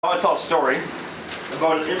I want to tell a story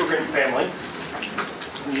about an immigrant family.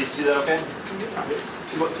 Can you see that okay?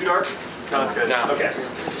 Too dark? No, it's good. No. Okay.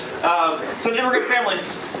 So an immigrant family,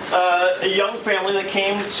 a young family that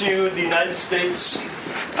came to the United States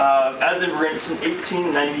as immigrants in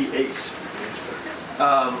 1898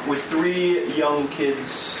 with 3 young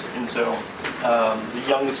kids in tow, the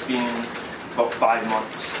youngest being about 5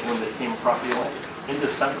 months when they came across the Atlantic in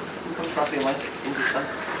December. Who comes across the Atlantic in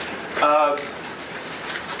December?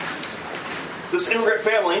 This immigrant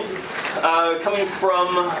family, coming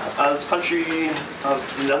from this country of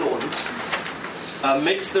the Netherlands,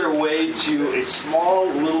 makes their way to a small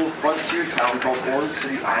little frontier town called Orange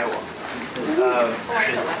City, Iowa.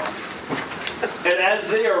 And as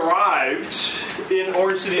they arrived in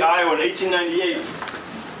Orange City, Iowa in 1898,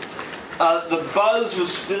 the buzz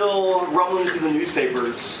was still rumbling through the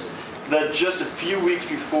newspapers that just a few weeks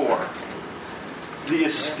before, the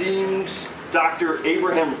esteemed Dr.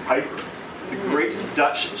 Abraham Kuyper, the great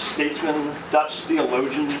Dutch statesman, Dutch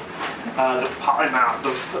theologian, the polymath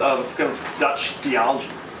of kind of Dutch theology,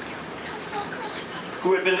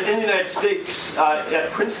 who had been in the United States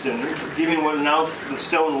at Princeton, giving what is now the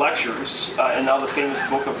Stone Lectures, and now the famous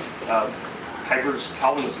book of Kuyper's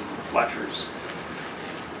Calvinism lectures.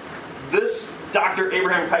 This Dr.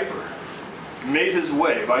 Abraham Kuyper made his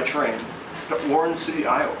way by train to Orange City,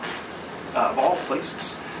 Iowa, of all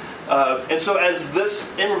places. And so as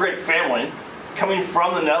this immigrant family, coming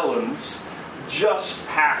from the Netherlands, just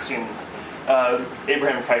passing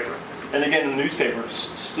Abraham Kuyper, and again in the newspapers,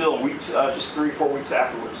 still weeks, just 3-4 weeks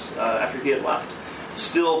afterwards, after he had left,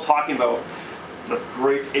 still talking about the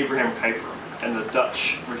great Abraham Kuyper and the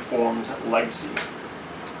Dutch Reformed legacy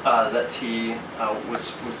that he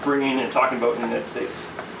was bringing and talking about in the United States.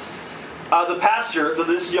 The pastor that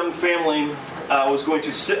this young family was going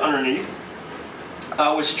to sit underneath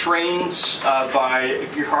was trained by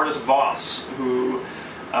Gerhardus Voss, who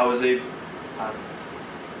was a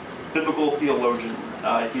biblical theologian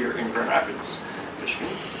here in Grand Rapids,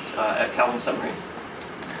 Michigan, at Calvin Seminary.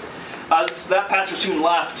 That pastor soon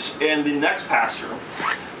left, and the next pastor,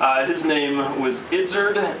 his name was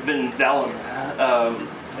Itzard Van Dellen.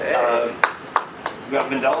 We got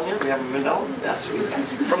Van Dellen here? We have a Van Dellen? Yes.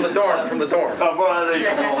 From the dorm. Oh, well, there you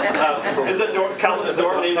go. Is that Calvin's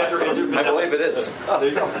dorm named after Itzard Van Dellen? I believe it is. Oh, there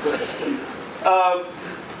you go.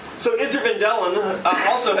 So Itzard Van Dellen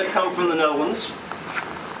also had come from the Netherlands.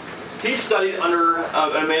 He studied under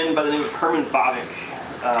a man by the name of Herman Bavinck,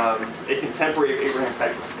 a contemporary of Abraham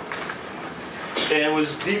Kuyper, and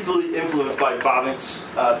was deeply influenced by Bavinck's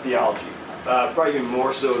theology, probably even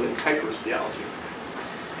more so than Kuyper's theology.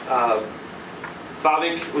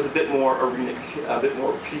 Bavinck was a bit more Arenic, a bit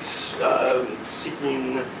more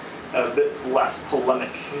peace-seeking, a bit less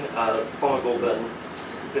polemical than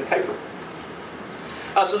Kuyper.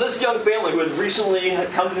 So this young family who had recently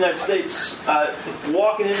come to the United States,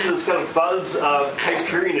 walking into this kind of buzz of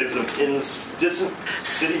Kuyperianism in this distant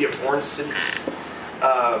city of Orange City,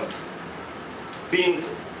 being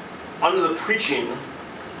under the preaching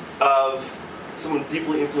of someone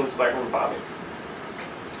deeply influenced by Herman Bavinck.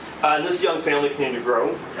 And this young family continued to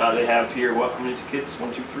grow. They have here, how many kids?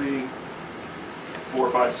 1, 2, 3,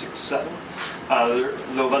 4, 5, 6, 7.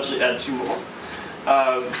 They'll eventually add 2 more.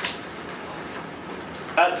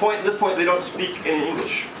 At this point, they don't speak any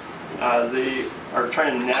English. They are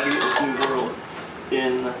trying to navigate this new world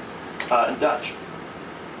in Dutch.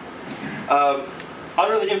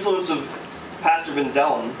 Under the influence of Pastor Van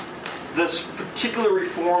Dellen, this particular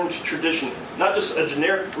Reformed tradition, not just a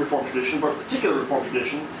generic Reformed tradition, but a particular Reformed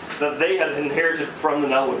tradition that they had inherited from the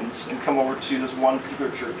Netherlands and come over to this one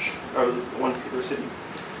particular church, or one particular city.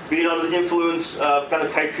 Being under the influence of kind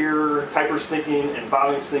of Kuyper's thinking and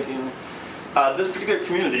Bavinck's thinking, this particular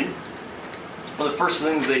community, one of the first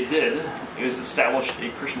things they did is establish a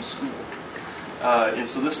Christian school. And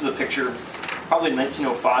so this is a picture, probably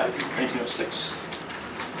 1905, 1906.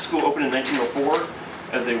 The school opened in 1904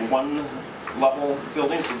 as a 1-level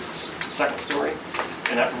building, so this is the 2nd story.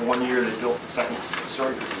 And after 1 year, they built the 2nd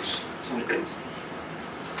story because there's so many kids.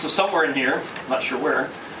 So somewhere in here, I'm not sure where,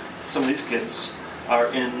 some of these kids are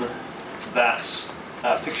in that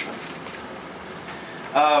picture.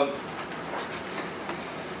 But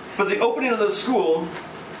the opening of the school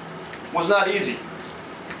was not easy.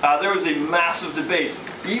 There was a massive debate,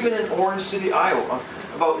 even in Orange City, Iowa,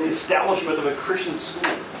 about the establishment of a Christian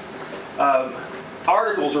school.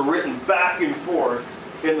 Articles were written back and forth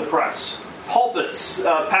in the press. Pulpits,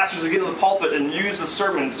 pastors would get in the pulpit and use the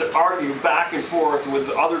sermons to argue back and forth with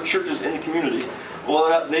other churches in the community whether or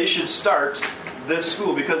not they should start this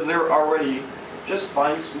school, because there are already just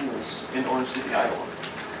fine schools in Orange City, Iowa.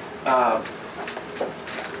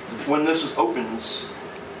 when this was opened,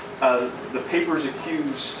 the papers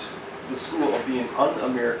accused the school of being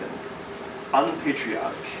un-American,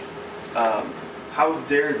 unpatriotic. How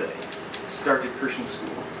dare they start a Christian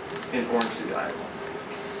school in Orange City, Iowa?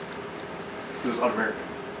 It was un-American.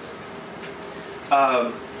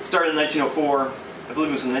 It started in 1904. I believe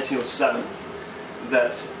it was in 1907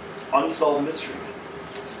 that unsolved mystery,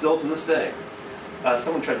 still to this day,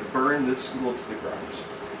 someone tried to burn this school to the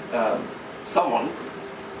ground. Someone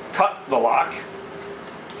cut the lock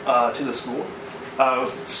to the school,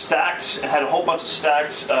 had a whole bunch of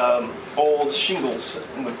stacked old shingles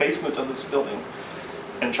in the basement of this building,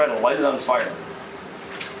 and tried to light it on fire.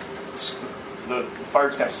 The fire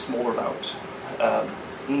just kind of smoldered out.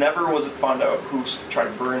 Never was it found out who tried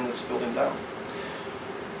to burn this building down.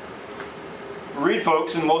 Read,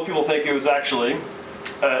 folks, and most people think it was actually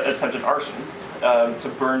attempted arson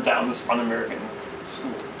to burn down this un-American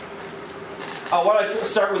school. Why do I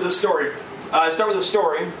start with this story? I start with this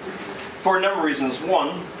story for a number of reasons.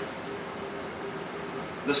 One,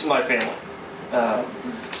 this is my family.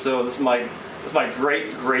 So this is my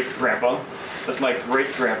great-great-grandpa. That's my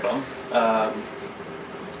great-grandpa.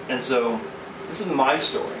 And so this is my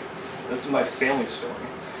story. This is my family story.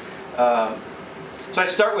 So I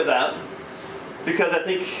start with that because I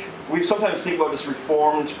think we sometimes think about this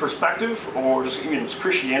Reformed perspective or just even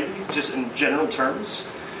Christianity, just in general terms,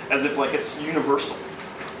 as if like it's universal.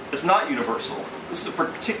 It's not universal. This is a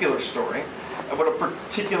particular story about a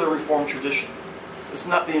particular Reformed tradition. It's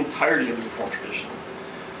not the entirety of the Reformed tradition.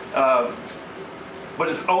 But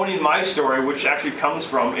it's owning my story, which actually comes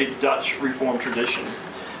from a Dutch Reformed tradition.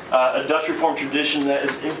 A Dutch Reformed tradition that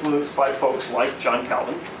is influenced by folks like John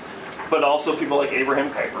Calvin, but also people like Abraham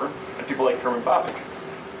Kuyper and people like Herman Bavinck.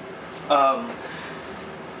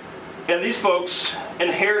 And these folks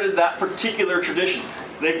inherited that particular tradition.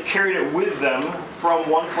 They carried it with them from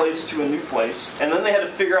one place to a new place, and then they had to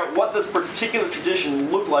figure out what this particular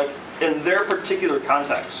tradition looked like in their particular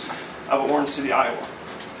context of Orange City, Iowa,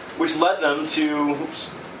 which led them to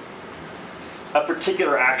a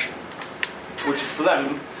particular action, which for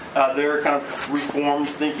them, their kind of Reformed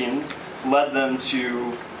thinking led them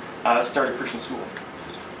to start a Christian school.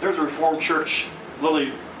 There's a Reformed church,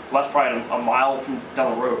 literally less probably a mile from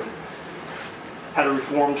down the road, had a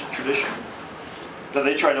Reformed tradition that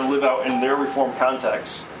they tried to live out in their Reformed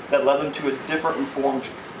context that led them to a different Reformed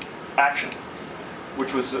action,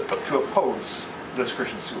 which was to oppose this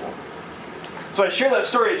Christian school. So I share that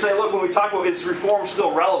story to say, look, when we talk about is Reform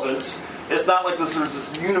still relevant, it's not like there's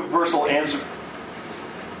this universal answer.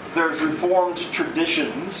 There's Reformed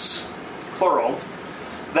traditions, plural,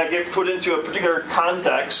 that get put into a particular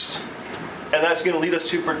context, and that's going to lead us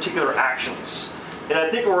to particular actions. And I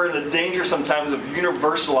think we're in the danger sometimes of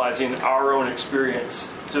universalizing our own experience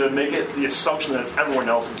to make it the assumption that it's everyone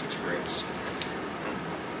else's experience.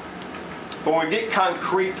 But when we get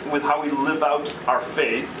concrete with how we live out our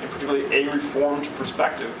faith, and particularly a Reformed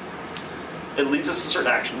perspective, it leads us to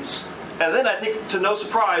certain actions. And then I think, to no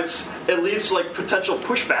surprise, it leads to like potential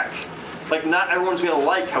pushback. Like not everyone's going to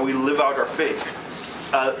like how we live out our faith.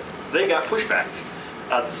 They got pushback.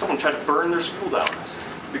 Someone tried to burn their school down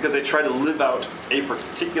because they tried to live out a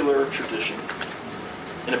particular tradition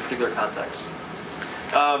in a particular context.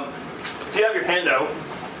 If you have your handout,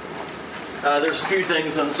 there's a few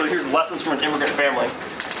things, and so here's lessons from an immigrant family.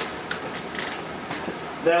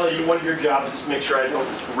 Natalie, one of your jobs is to make sure I don't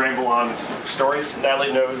just ramble on stories.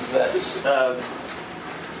 Natalie knows that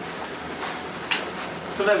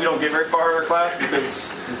sometimes we don't get very far in our class because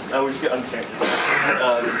we just get on tangents.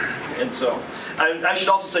 And so, I should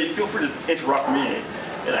also say, feel free to interrupt me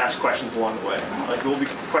and ask questions along the way. Like there will be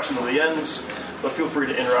questions at the end, but feel free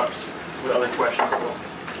to interrupt with other questions as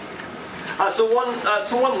well. So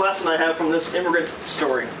one lesson I have from this immigrant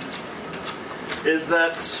story is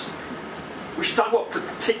that we should talk about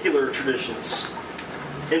particular traditions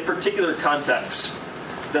in particular contexts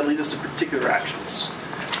that lead us to particular actions.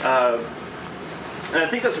 And I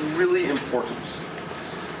think that's really important.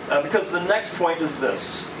 Because the next point is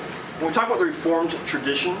this. When we talk about the Reformed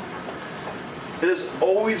tradition, it has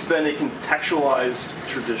always been a contextualized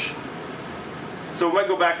tradition. So we might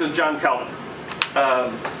go back to John Calvin.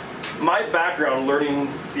 My background learning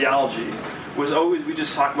theology was always, we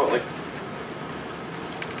just talk about like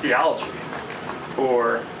theology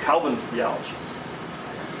or Calvin's theology.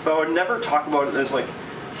 But I would never talk about it as like,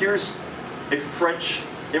 here's a French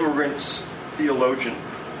immigrant theologian.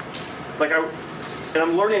 And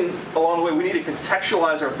I'm learning along the way, we need to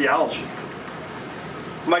contextualize our theology.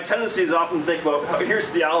 My tendency is often to think about, here's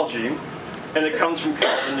theology, and it comes from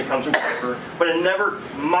Calvin, it comes from Kuyper, but I never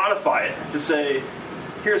modify it to say,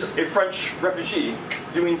 here's a French refugee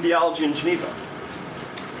doing theology in Geneva.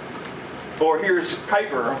 Or here's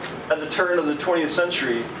Kuyper at the turn of the 20th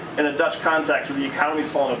century in a Dutch context where the economy's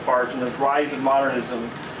falling apart and the rise of modernism,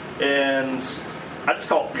 and I just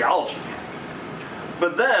call it theology.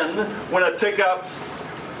 But then, when I pick up,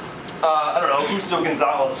 Justo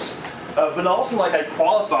Gonzalez, but also I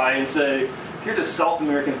qualify and say, here's a South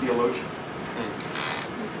American theologian.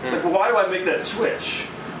 Like, why do I make that switch?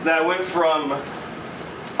 That I went from,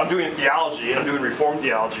 I'm doing theology, and I'm doing Reformed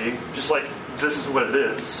theology, just like this is what it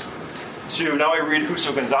is, to now I read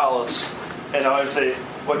Justo Gonzalez, and now I say,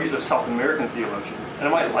 well, he's a South American theologian. And I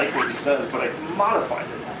might like what he says, but I modified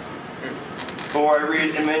it. Or I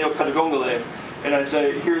read Emmanuel Kadagongole, and I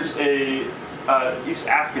say, here's a East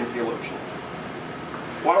African theologian.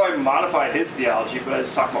 Why do I modify his theology, but I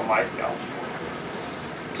just talk about my theology?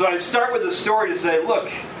 So I start with a story to say, look,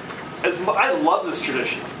 I love this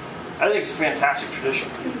tradition. I think it's a fantastic tradition.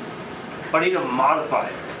 But I need to modify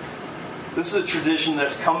it. This is a tradition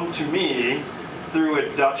that's come to me through a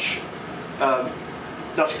Dutch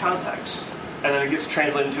context. And then it gets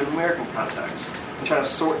translated into an American context. And try to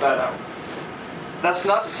sort that out. That's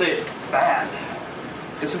not to say it's bad.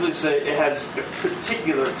 It's simply to say it has a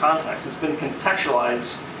particular context. It's been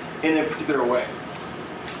contextualized in a particular way.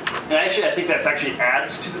 And actually, I think that actually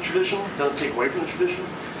adds to the tradition. It doesn't take away from the tradition.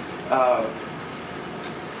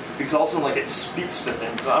 Because also, it speaks to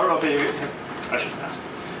things. I don't know if any of you, I should ask.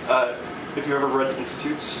 If you ever read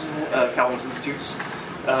Institutes, Calvin's Institutes,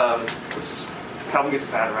 which is, Calvin gets a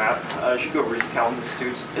bad rap. You should go read Calvin's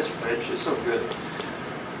Institutes. It's rich. It's so good.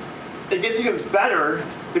 It gets even better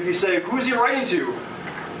if you say, who's he writing to?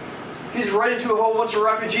 He's writing to a whole bunch of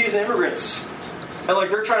refugees and immigrants. And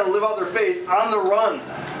they're trying to live out their faith on the run.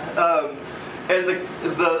 And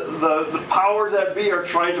the powers that be are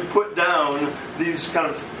trying to put down these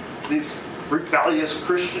rebellious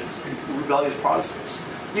Christians, these rebellious Protestants.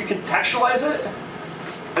 You contextualize it,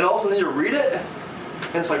 and all of a sudden you read it,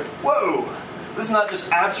 and it's like, whoa, this is not just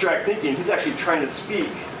abstract thinking. He's actually trying to speak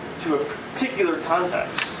to a particular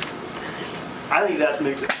context. I think that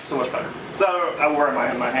makes it so much better. So where am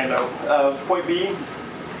I in my handout? Point B,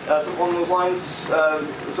 something along those lines.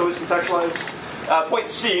 It's always contextualized. Point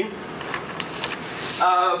C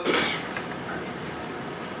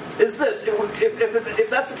is this. If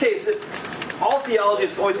that's the case, if all theology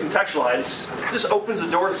is always contextualized, it just opens the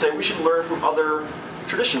door to say we should learn from other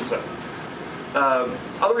traditions then.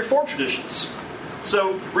 Other Reformed traditions.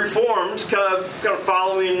 So Reformed, kind of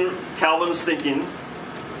following Calvin's thinking,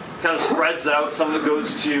 kind of spreads out. Some of it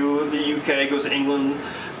goes to the UK, goes to England,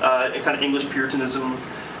 kind of English Puritanism,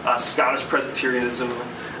 Scottish Presbyterianism,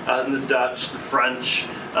 and the Dutch, the French.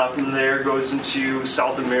 From there goes into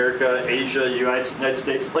South America, Asia, United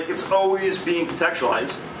States. It's always being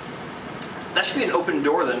contextualized. That should be an open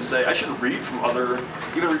door then to say, I should read from other,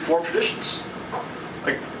 even Reformed traditions.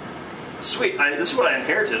 Sweet, this is what I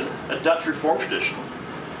inherited, a Dutch Reformed tradition.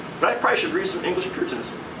 But I probably should read some English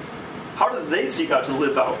Puritanism. How did they seek out to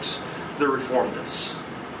live out their Reformedness?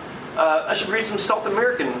 I should read some South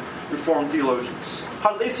American Reformed theologians.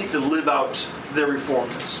 How do they seek to live out their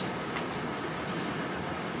Reformedness?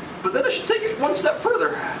 But then I should take it one step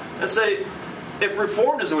further and say, if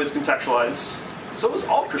Reformed is always contextualized, so is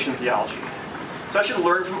all Christian theology. So I should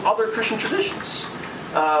learn from other Christian traditions.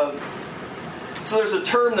 So there's a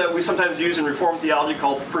term that we sometimes use in Reformed theology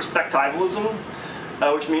called perspectivalism,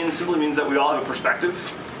 which simply means that we all have a perspective,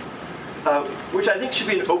 which I think should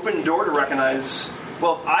be an open door to recognize,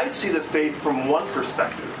 well, if I see the faith from one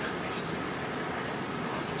perspective,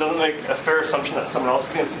 it doesn't make a fair assumption that someone else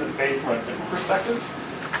is going to see the faith from a different perspective.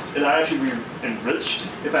 And I'd actually be enriched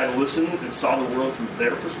if I listened and saw the world from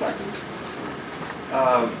their perspective.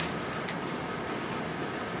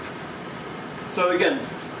 So again,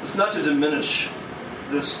 it's not to diminish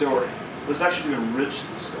this story, but it's actually to enrich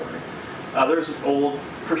the story. There's an old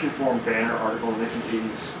Christian Forum banner article in the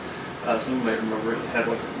 1980s. Some of you might remember it. It had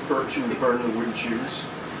should we burn the wooden shoes?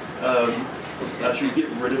 Should we get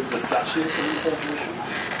rid of the Dutchness of the whole tradition?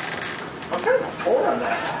 I'm kind of torn on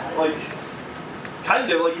that.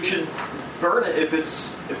 You should burn it if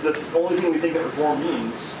that's the only thing we think that reform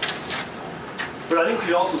means. But I think we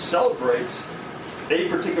should also celebrate a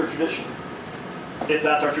particular tradition. If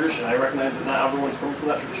that's our tradition, I recognize that not everyone's coming from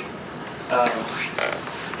that tradition.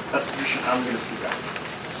 That's the tradition I'm going to speak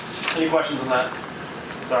out. Any questions on that?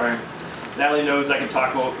 Sorry. Natalie knows I can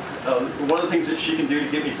talk about, one of the things that she can do to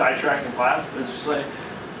get me sidetracked in class is just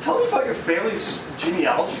tell me about your family's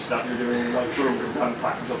genealogy stuff you're doing for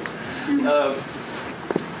classes over.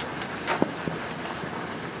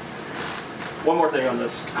 One more thing on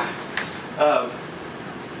this. Talk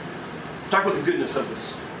about the goodness of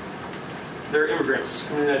this. they're immigrants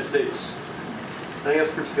from the United States. I think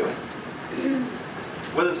that's pretty good.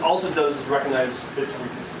 What this also does is recognize its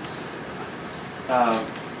weaknesses. Let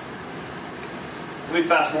me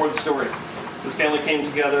fast forward the story. This family came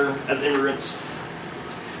together as immigrants.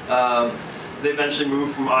 They eventually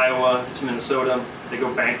moved from Iowa to Minnesota. They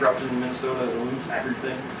go bankrupt in Minnesota. They lose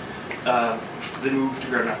everything. They move to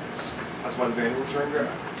Grand Rapids. That's why the band moves around Grand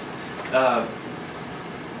Rapids.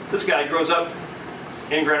 This guy grows up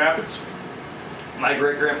in Grand Rapids. My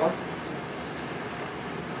great-grandpa.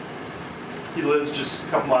 He lives just a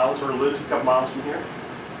couple miles, or lived a couple miles from here.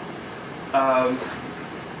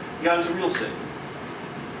 He got into real estate.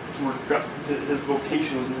 His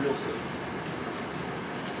vocation was in real estate.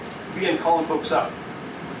 He began calling folks up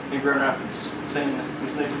in Grand Rapids, saying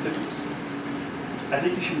this 1950s, I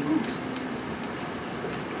think you should move.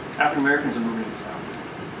 African Americans are moving into town.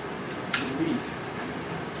 You should leave. You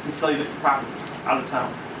can sell your different property out of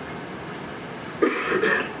town.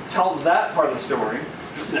 Tell that part of the story.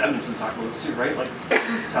 Just in Edmonton talk about this too, right? Like,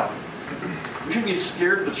 tell it. We shouldn't be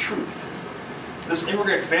scared of the truth. This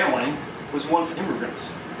immigrant family was once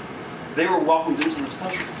immigrants. They were welcomed into this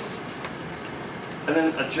country. And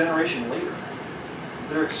then a generation later,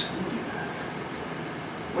 they're excluded.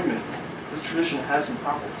 Wait a minute, this tradition has some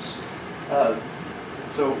problems.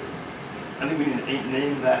 So I think we need to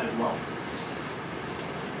name that as well.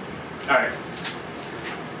 All right.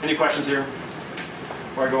 Any questions here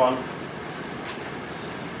before I go on?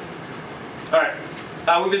 All right.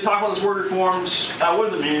 We've been talking about this word reforms.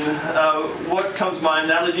 What does it mean? What comes to mind?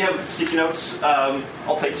 Natalie, do you have sticky notes?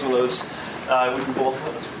 I'll take some of those. We can both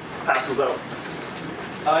pass those out.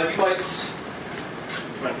 If you'd like,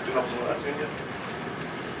 might do help some of that too.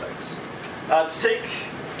 Thanks. Let's take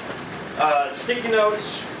sticky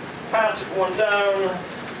notes, pass one down.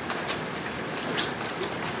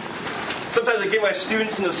 Sometimes I give my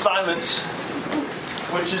students an assignment,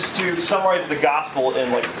 which is to summarize the gospel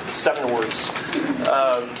in like 7 words.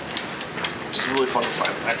 Which is a really fun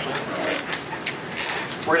assignment, actually.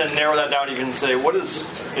 We're going to narrow that down even and say, what does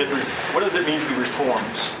it mean to be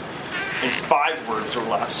reformed in 5 words or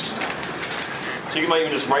less? So you might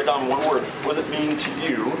even just write down one word. What does it mean to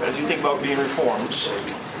you as you think about being reformed?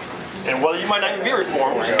 And whether you might not even be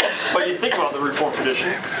reformed, but you think about the reformed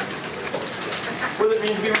tradition. What does it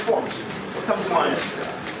mean to be reformed? What comes to mind?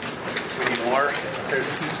 We need more.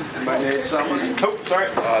 You might need someone. Oh, sorry.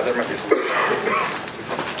 There might be some.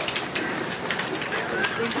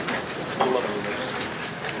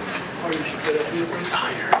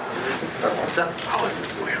 What's up? Oh, is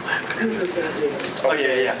this where left? Oh,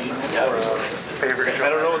 yeah. Favorite. I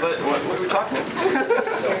don't know what we're talking about.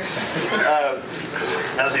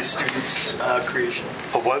 That was a student's creation.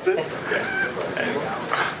 Oh, was it? I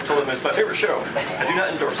told them it's my favorite show. I do not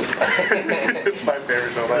endorse it. It's my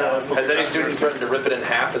favorite show. Has any student threatened to rip it in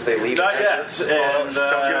half as they leave? Not yet. And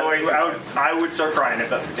don't give away. I would start crying if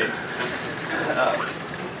that's the case.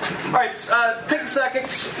 All right, take a second.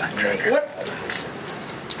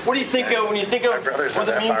 What do you think of when you think of what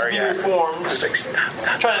it means to be reformed?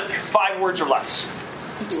 Try to 5 words or less.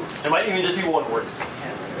 It might even just be 1 word.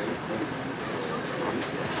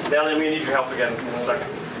 Now then, we need your help again in a second.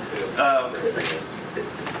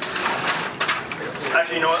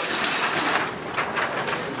 Actually, you know what?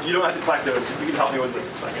 You don't have to collect those. You can help me with this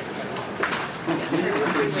a second. You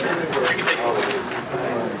can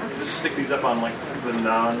just stick these up on like the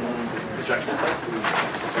non-projection side.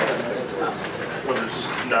 Where there's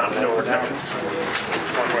no protection.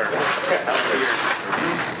 One word.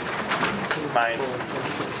 Mine.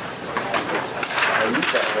 I use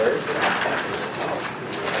that word.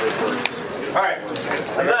 All right,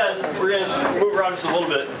 and then we're going to move around just a little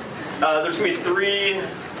bit. There's going to be 3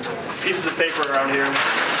 pieces of paper around here.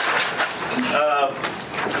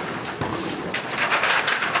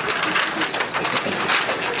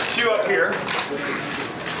 2 up here.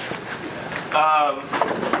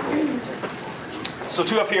 So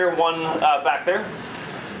 2 up here, 1 back there.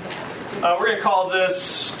 We're going to call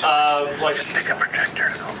this like Just pick a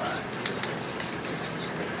projector.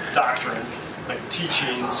 doctrine, like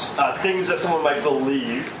teachings, things that someone might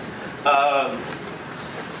believe.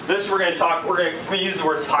 This we're going to use the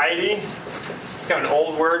word piety. It's kind of an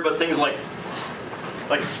old word, but things like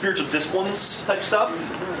spiritual disciplines type stuff.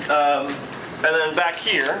 And then back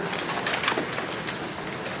here,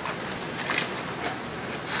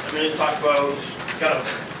 I'm going to talk about kind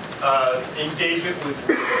of engagement with.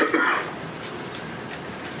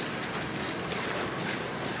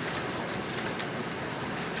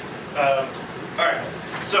 All right,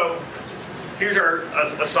 so here's our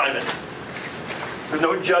assignment. There's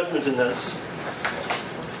no judgment in this.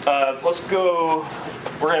 Let's go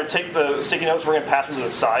we're going to take the sticky notes, we're going to pass them to the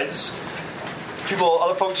sides.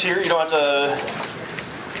 Other folks here, you don't have to.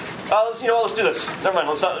 Let's do this. Never mind.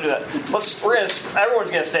 Let's not do that. Everyone's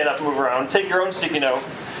going to stand up and move around. Take your own sticky note.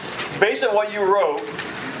 Based on what you wrote,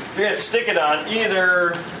 you're going to stick it on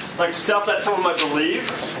either like stuff that someone might believe,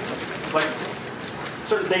 like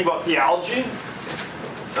certain thing about theology.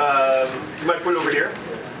 You might put it over here.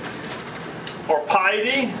 Or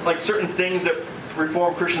piety, like certain things that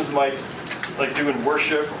Reformed Christians might like do in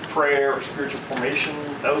worship, or prayer, or spiritual formation,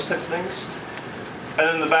 those types of things. And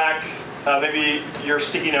then in the back, maybe your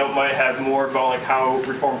sticky note might have more about like how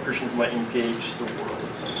Reformed Christians might engage the world.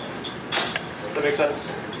 Does that make sense?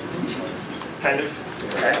 Kind of.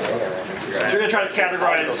 So you're going to try to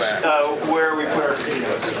categorize where we put our sticky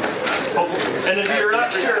notes. And if you're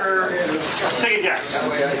not sure, take a guess.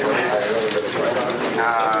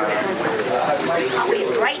 I'll be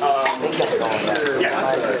right back. Yeah.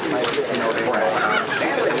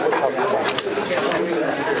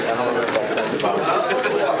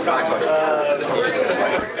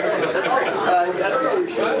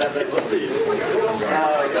 Let's see.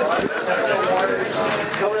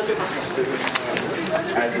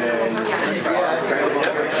 And then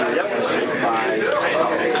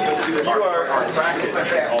You are practice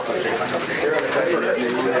also shaped by something.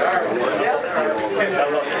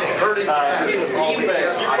 you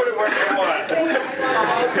put it where you want.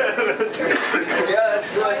 Yeah,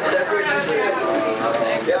 that's what you said.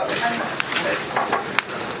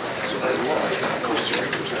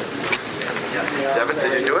 Devin,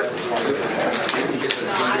 did you do it?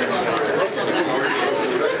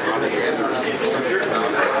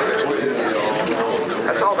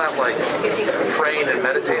 That's all that like praying and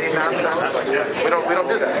meditating nonsense. We don't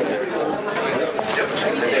do that.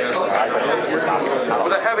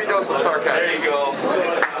 With a heavy dose of sarcasm. There you go.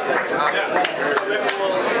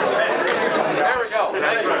 There we go.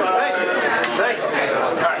 Thank you. Thanks.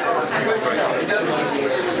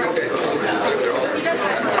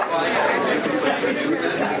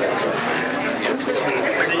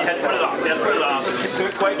 So you had to put it off.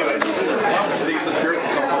 Couldn't quite do it.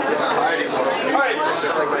 All right.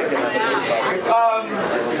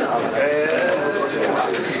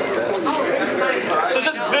 So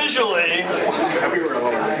just visually,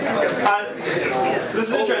 this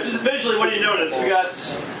is interesting. Just visually, what do you notice? We got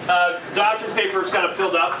doctrine papers kind of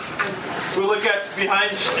filled up. We look at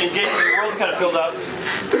behind engagement in the world's kind of filled up.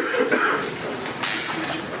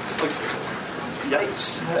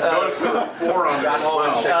 Yikes. Notice the forearm as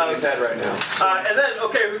well. Shaking his head right now. And then,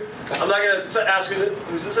 okay, I'm not going to ask you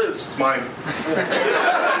whose this is. It's mine.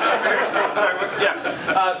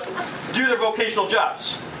 Do their vocational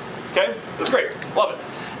jobs. Okay? That's great. Love it.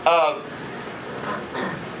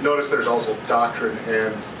 Notice there's also doctrine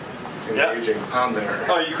and engaging on there.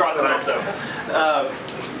 Oh, you crossed it out, though.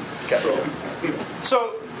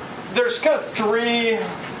 So, there's kind of three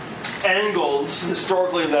angles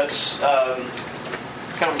historically that's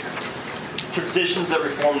kind of traditions that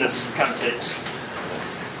Reformedness kind of takes.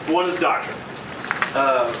 One is doctrine.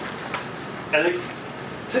 I think,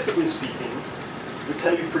 typically speaking, we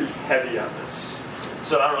tend to be pretty heavy on this.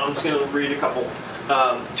 So I don't know, I'm just going to read a couple.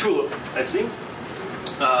 Tulip, I see.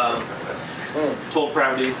 Total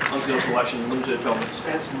depravity, unfeeling election, limited atonement,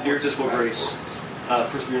 irresistible grace,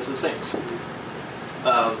 perseverance of the saints.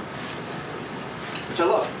 Which I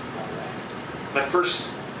love. My first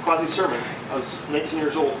quasi-sermon, I was 19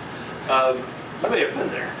 years old. You may have been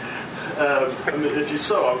there. If you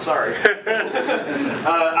so, I'm sorry.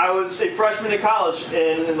 I was a freshman in college,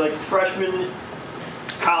 and in like freshman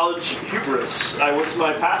college hubris, I went to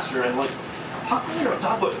my pastor and like, how come we don't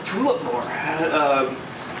talk about tulip more?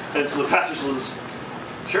 And so the pastor says,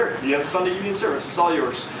 sure, you have Sunday evening service, it's all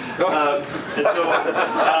yours. And so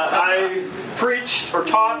I preached or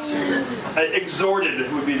taught,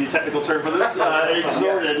 exhorted would be the technical term for this,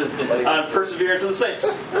 exhorted on perseverance of the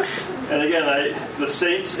saints. And again, the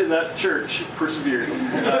saints in that church persevered.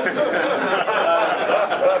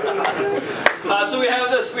 So we have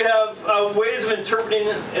this. We have ways of interpreting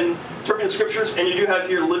the scriptures, and you do have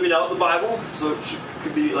here living out the Bible, so it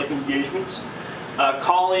could be like engagement.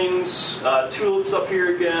 Callings, tulips up here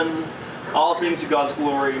again, all things to God's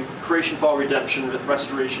glory, creation, fall, redemption,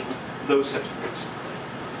 restoration, those types of things.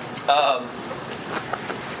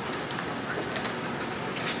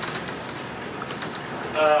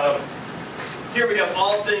 Here we have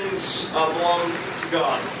all things belong to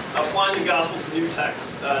God, applying the gospel to new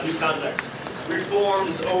context. Reformed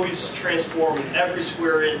is always transforming every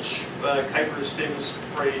square inch. Kuyper's famous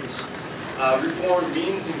phrase. Reformed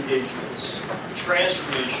means engagement,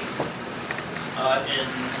 transformation,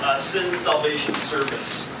 and sin, salvation,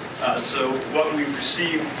 service. So what we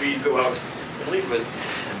receive, we go out and leave with.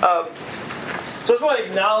 So I just want to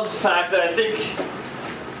acknowledge the fact that I think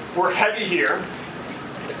we're heavy here.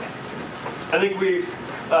 I think we've,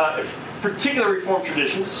 particular Reformed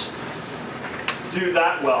traditions, do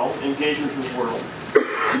that well, engagement in the world.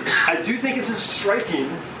 I do think it's just striking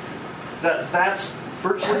that that's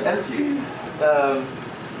virtually empty.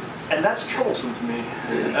 And that's troublesome to me.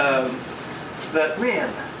 That,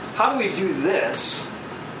 man, how do we do this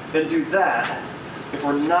and do that if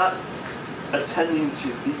we're not attending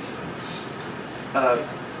to these things?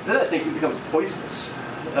 Then I think it becomes poisonous.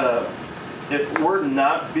 If we're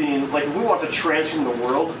not being, like, if we want to transform the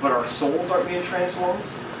world, but our souls aren't being transformed,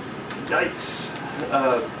 yikes.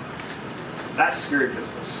 That's scary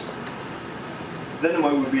business. Then it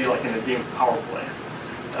would be like in a game of power play.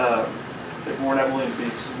 If we're not willing to be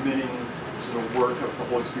submitting to the work of the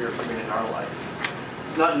Holy Spirit coming in our life.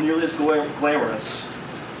 It's not nearly as glamorous to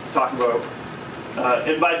talk about.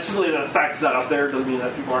 And by simply the fact it's not up there doesn't mean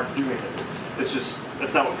that people aren't doing it. It's just,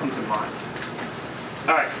 that's not what comes to mind.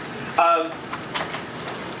 All right.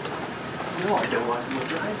 No, I don't want to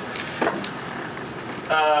drive.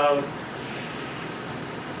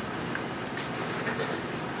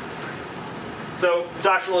 So,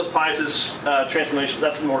 doctrinalist, pietist, transformation,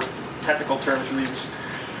 that's the more technical terms for these.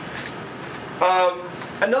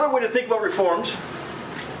 Another way to think about Reformed.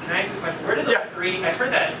 Can I ask a question? Where did those three, I've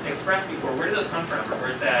heard that expressed before, where did those come from? Or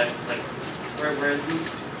where's that, like, where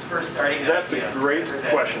these first starting? That's a great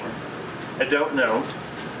question. I don't know.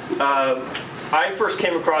 I first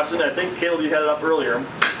came across it, and I think Caleb, you had it up earlier.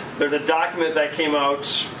 There's a document that came out,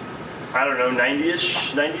 I don't know,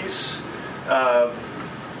 90s,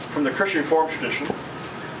 from the Christian Reformed tradition.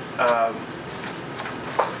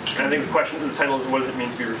 And I think the title is, what does it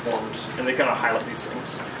mean to be Reformed? And they kind of highlight these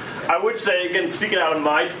things. I would say, again, speaking out of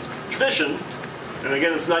my tradition, and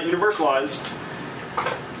again, it's not universalized,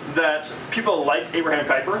 that people like Abraham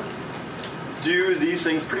Kuyper do these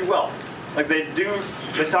things pretty well. Like they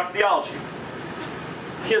talk theology.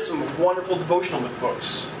 He has some wonderful devotional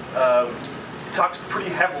books. He talks pretty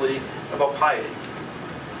heavily about piety.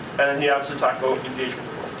 And he obviously talked about engagement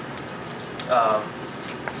with the world.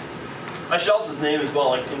 I should also name as well,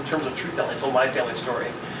 like in terms of truth telling, I told my family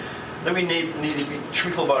story. Then we need to be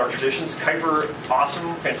truthful about our traditions. Kuyper,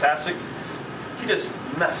 awesome, fantastic. He just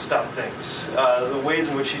messed up things. The ways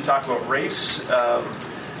in which he talked about race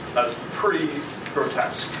was pretty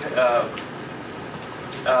grotesque.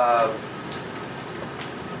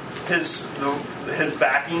 His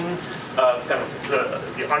backing of kind of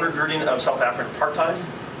the undergirding of South African apartheid.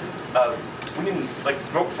 We need to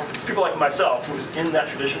vote for people like myself who's in that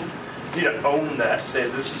tradition. We need to own that. Say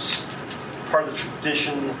this is part of the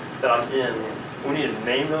tradition that I'm in. We need to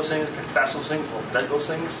name those things, confess those things, lament those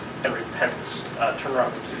things, and repent. Turn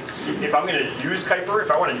around. See, if I'm going to use Kuyper,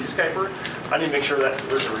 if I want to use Kuyper, I need to make sure that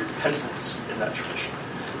there's a repentance in that tradition.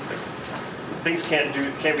 Things can't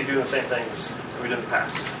be doing the same things that we did in the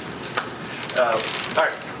past. All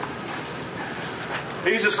right. I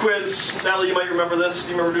use this quiz. Natalie, you might remember this. Do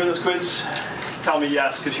you remember doing this quiz? Tell me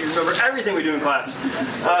yes, because you remember everything we do in class.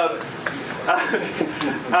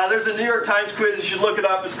 There's a New York Times quiz. You should look it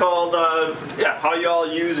up. It's called, How You All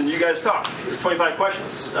Use and You Guys Talk. There's 25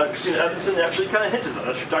 questions. Christina Evanson actually kind of hinted at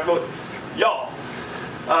that. She talked about y'all.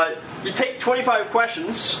 You take 25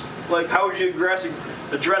 questions, like how would you address a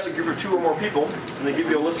group of 2 or more people, and they give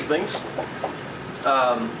you a list of things.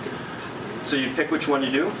 So you pick which one you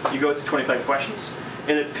do. You go through 25 questions,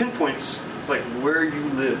 and it pinpoints like where you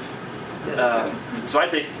live. So I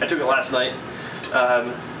took it last night,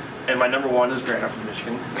 and my number 1 is Grand Rapids,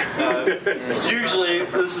 Michigan. It's usually,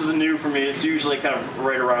 this is new for me, it's usually kind of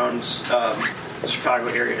right around the Chicago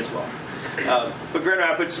area as well. But Grand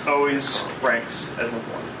Rapids always ranks as number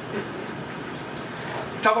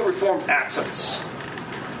 1. Talk about Reformed accents.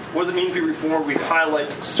 What does it mean to be Reformed? We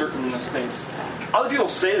highlight certain things. Other people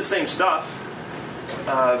say the same stuff.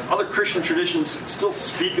 Other Christian traditions still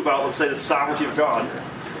speak about, let's say, the sovereignty of God.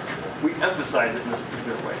 We emphasize it in this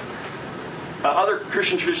particular way. Other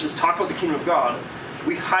Christian traditions talk about the kingdom of God.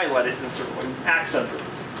 We highlight it in a certain way. We accent it.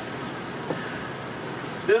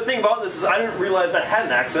 The other thing about this is I didn't realize I had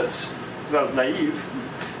an accent, because I was naive,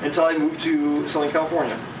 until I moved to Southern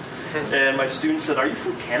California. And my students said, "Are you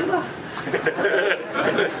from Canada?" What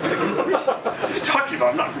are you talking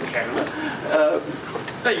about? I'm not from Canada.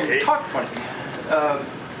 No, you talk funny.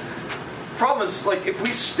 Problem is, if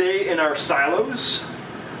we stay in our silos,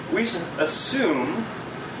 we assume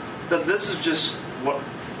that this is just what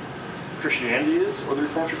Christianity is or the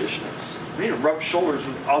Reformed tradition is. We need to rub shoulders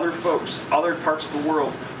with other folks, other parts of the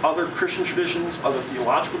world, other Christian traditions, other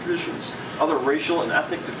theological traditions, other racial and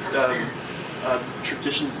ethnic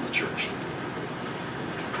traditions of the church.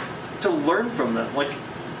 To learn from them. Like,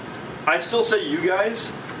 I still say you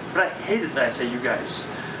guys, but I hate it that I say you guys.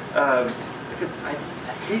 Because I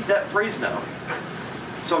hate that phrase now.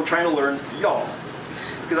 So I'm trying to learn y'all.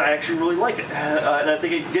 Because I actually really like it. And I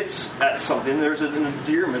think it gets at something. There's an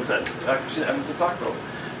endearment that Christina Evans had talked about.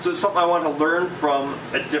 So it's something I want to learn from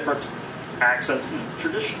a different accented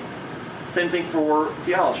tradition. Same thing for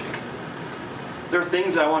theology. There are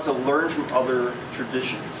things I want to learn from other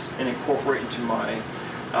traditions and incorporate into my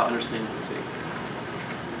understanding of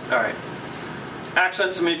faith. All right.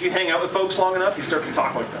 Accents, I mean, if you hang out with folks long enough, you start to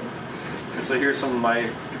talk like them. And so here's some of my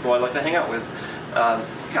people I like to hang out with.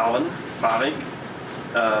 Calvin, Bavinck,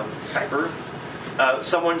 Kuyper.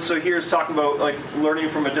 So here's talking about like learning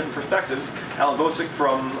from a different perspective. Alan Bosick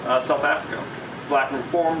from South Africa. Black and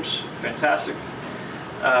Reformed, fantastic.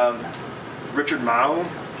 Richard Mao,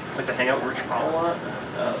 I like to hang out with Richard Mao a lot.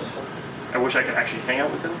 I wish I could actually hang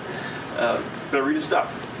out with him. But read his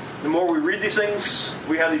stuff. The more we read these things,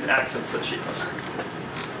 we have these accents that shape us.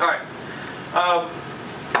 All right.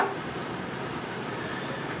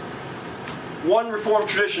 One Reformed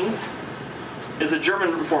tradition is a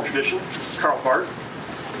German Reformed tradition. This is Karl Barth.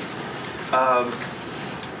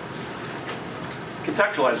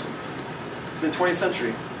 Contextualizing. It's in the 20th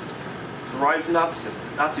century. The rise of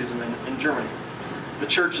Nazism in Germany. The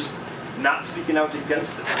church is not speaking out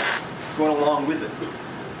against it. It's going along with it.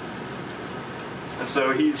 And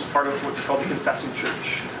so he's part of what's called the Confessing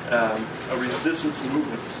Church, a resistance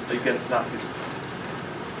movement against Nazism.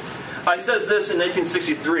 He says this in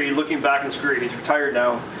 1963, looking back in his career. He's retired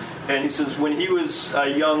now. And he says when he was a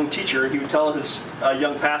young teacher, he would tell his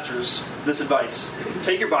young pastors this advice.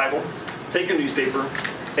 Take your Bible, take a newspaper,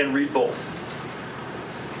 and read both.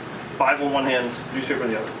 Bible in one hand, newspaper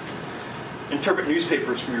in the other. Interpret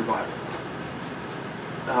newspapers from your Bible.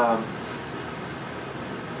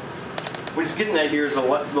 What he's getting at here is the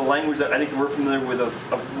language that I think we're familiar with of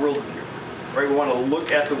worldview. Right? We want to look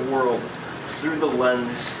at the world through the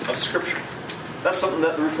lens of Scripture. That's something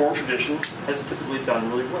that the Reformed tradition has typically done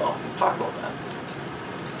really well. We'll talk about that.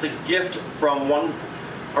 It's a gift from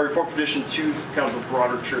our Reformed tradition to kind of a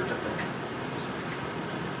broader church, I think.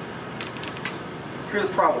 Here's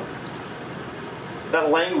the problem. That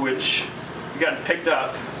language has gotten picked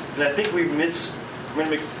up, and I think I'm going to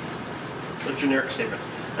make a generic statement.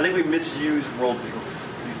 I think we misuse worldview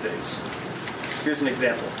these days. Here's an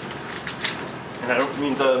example. And I don't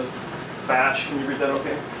mean to bash. Can you read that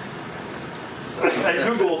okay? So I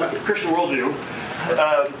Googled Christian worldview.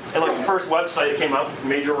 And like the first website that came up, it's a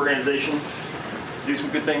major organization. Do some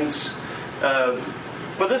good things.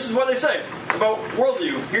 But this is what they say about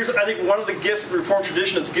worldview. Here's, I think, one of the gifts the Reformed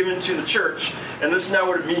tradition has given to the church. And this is now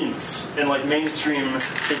what it means in like mainstream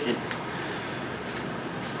thinking.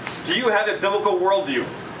 Do you have a biblical worldview?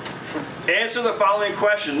 Answer the following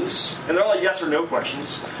questions, and they're all like yes or no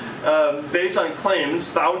questions, based on claims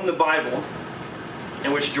found in the Bible,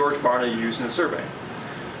 in which George Barna used in a survey.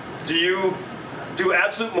 Do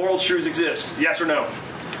absolute moral truths exist? Yes or no?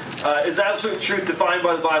 Is absolute truth defined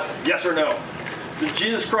by the Bible? Yes or no? Did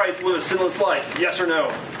Jesus Christ live a sinless life? Yes or no?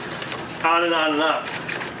 On and on and on.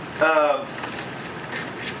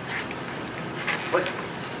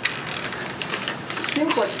 It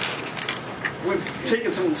seems like we've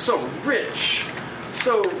taken something so rich,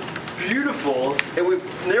 so beautiful, and we've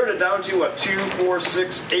narrowed it down to, 2, 4,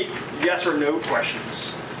 6, 8 yes or no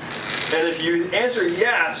questions. And if you answer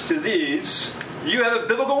yes to these, you have a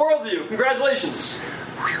biblical worldview. Congratulations.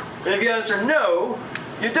 And if you answer no,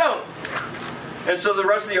 you don't. And so the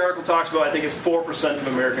rest of the article talks about, I think it's 4% of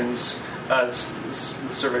Americans, the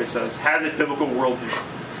survey says, has a biblical worldview.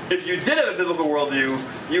 If you did have a biblical worldview,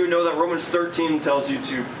 you would know that Romans 13 tells you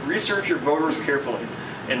to research your voters carefully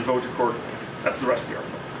and vote accordingly. That's the rest of the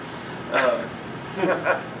article.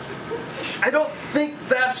 I don't think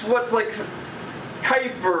that's what like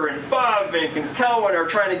Kuyper and Bavinck and Calvin are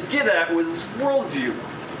trying to get at with this worldview.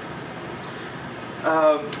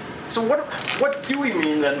 So what do we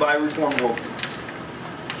mean then by Reformed worldview?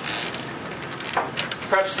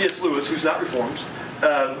 Perhaps C.S. Lewis, who's not Reformed,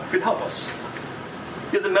 could help us.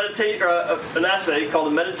 He has an essay called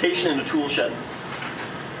A Meditation in a Tool Shed.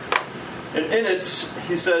 And in it,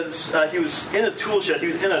 he says he was in a tool shed. He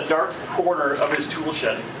was in a dark corner of his tool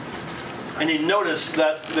shed. And he noticed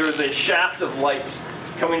that there was a shaft of light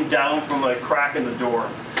coming down from a crack in the door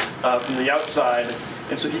from the outside.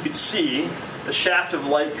 And so he could see a shaft of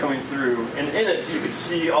light coming through, and in it you could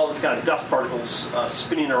see all these kind of dust particles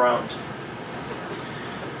spinning around.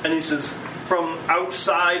 And he says, from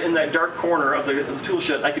outside in that dark corner of the tool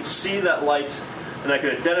shed, I could see that light, and I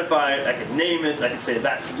could identify it, I could name it, I could say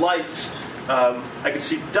that's light. I could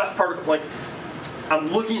see dust particles, like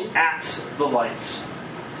I'm looking at the light.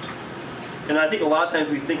 And I think a lot of times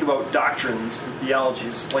we think about doctrines and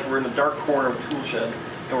theologies like we're in the dark corner of a tool shed,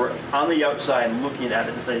 and we're on the outside looking at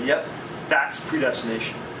it and say, yep, that's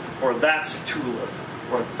predestination, or that's tulip,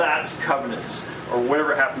 or that's covenant, or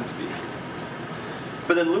whatever it happens to be.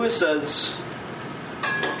 But then Lewis says,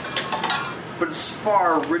 but it's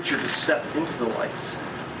far richer to step into the light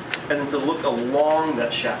and then to look along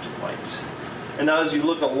that shaft of light. And now as you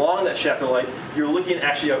look along that shaft of light, you're looking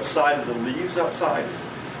actually outside of the leaves outside.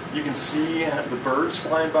 You can see the birds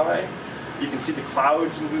flying by. You can see the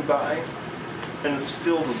clouds moving by. And it's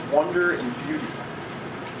filled with wonder and beauty.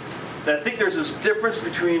 And I think there's this difference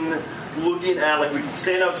between looking at, like we can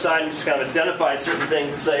stand outside and just kind of identify certain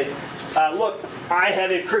things and say, look, I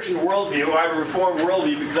have a Christian worldview, I have a Reformed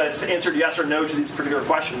worldview because I answered yes or no to these particular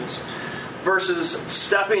questions, versus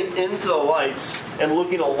stepping into the light and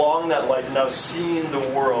looking along that light and now seeing the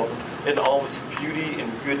world in all its beauty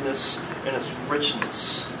and goodness and its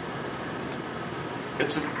richness.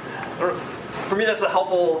 For me, that's a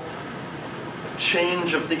helpful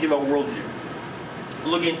change of thinking about worldview.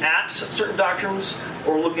 Looking at certain doctrines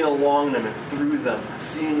or looking along them and through them,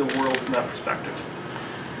 seeing the world from that perspective.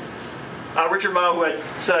 Richard Mouw, who I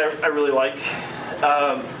said I really like,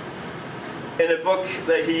 in a book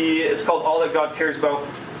that it's called All That God Cares About,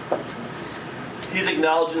 he's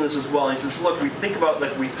acknowledging this as well. And he says, look, we think about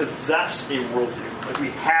like we possess a worldview. Like we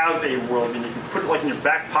have a worldview. And you can put it like in your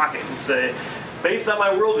back pocket and say, based on my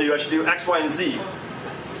worldview, I should do X, Y, and Z.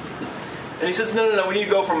 And he says, no, we need to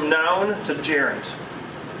go from noun to gerund.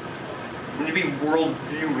 We need to be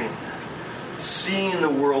worldviewing. Seeing the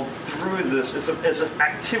world through this. It's an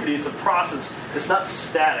activity, it's a process. It's not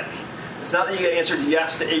static. It's not that you get answered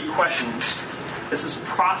yes to 8 questions. It's this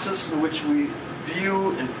process in which we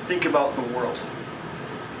view and think about the world.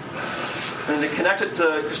 And to connect it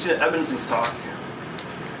to Christina Edmondson's talk,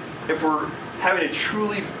 if we're having a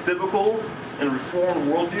truly biblical and reformed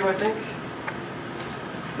worldview, I think,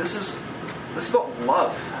 this is about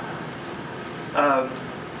love.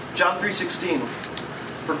 John 3:16,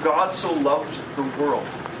 for God so loved the world.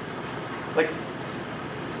 Like,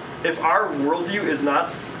 if our worldview is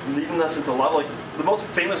not leading us into love, like the most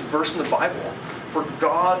famous verse in the Bible, for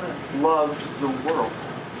God loved the world.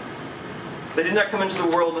 They did not come into the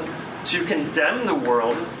world to condemn the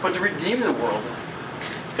world, but to redeem the world.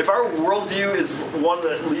 If our worldview is one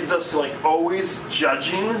that leads us to like always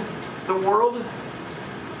judging the world,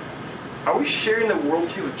 are we sharing the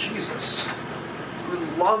worldview of Jesus,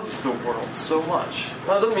 who loves the world so much?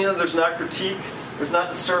 Well, it doesn't mean that there's not critique, there's not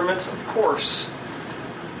discernment, of course.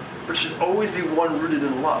 But it should always be one rooted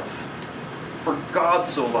in love. For God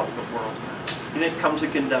so loved the world. He didn't come to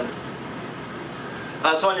condemn it.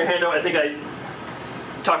 So on your handout, I think I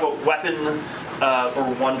talk about weapon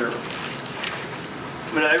or wonder.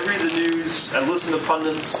 When I read the news, I listen to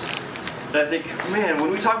pundits, and I think, man,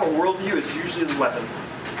 when we talk about worldview, it's usually the weapon.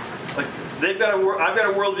 Like, I've got a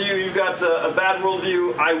worldview, you've got a bad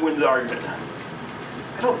worldview, I win the argument.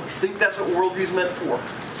 I don't think that's what worldview is meant for.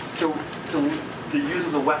 To use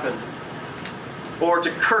as a weapon. Or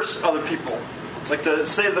to curse other people. Like to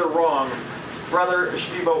say they're wrong. Rather, it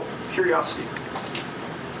should be about curiosity.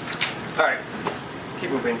 Alright.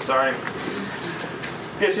 Keep moving, sorry.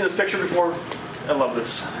 You guys seen this picture before? I love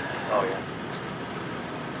this. Oh yeah.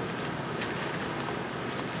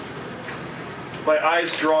 My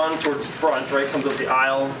eyes drawn towards the front, right? Comes up the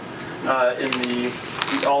aisle in the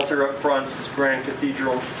altar up front, this grand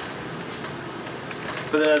cathedral.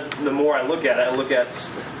 But then the more I look at it, I look at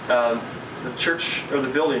the church, or the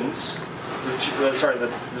buildings, the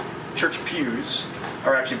church pews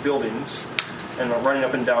are actually buildings, and running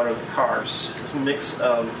up and down are the cars. This mix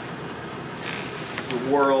of the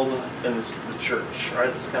world and the church,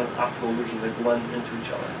 right? This kind of optical illusion, they blend into each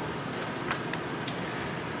other.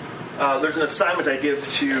 There's an assignment I give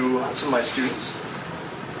to some of my students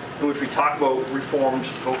in which we talk about reformed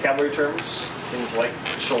vocabulary terms. Things like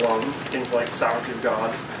shalom, things like sovereignty of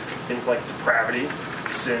God, things like depravity,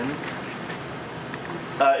 sin.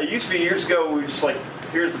 It used to be years ago, we just like,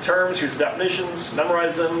 here's the terms, here's the definitions,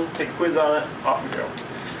 memorize them, take a quiz on it, off we go.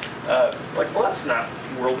 Well, that's not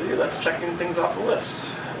worldview, that's checking things off the list.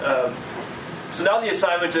 So now the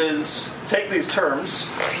assignment is, take these terms,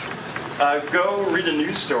 go read a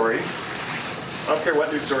news story. I don't care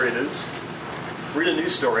what news story it is. Read a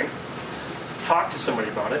news story, talk to somebody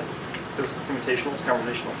about it, It's imitational, it's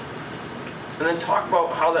conversational. And then talk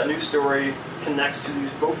about how that news story connects to these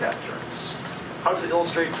vocab terms. How does it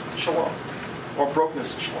illustrate shalom, or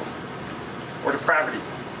brokenness of shalom, or depravity,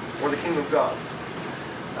 or the kingdom of God?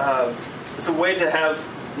 It's a way to have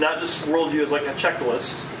not just worldview as like a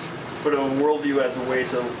checklist, but a worldview as a way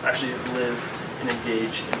to actually live and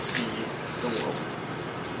engage and see the world.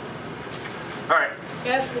 All right.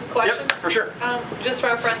 Can I ask a question? Yep, for sure. Just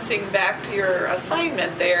referencing back to your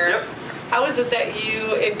assignment there. Yep. How is it that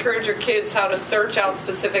you encourage your kids how to search out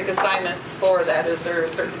specific assignments for that? Is there a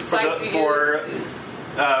certain site you use?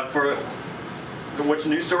 For which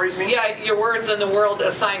news stories you mean? Yeah, your words in the world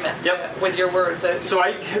assignment. Yep. With your words. This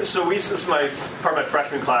is my part of my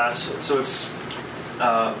freshman class. So it's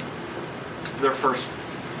their first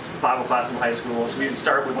Bible class in high school. So we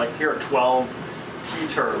start with like, here are 12 key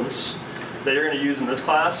terms that you're going to use in this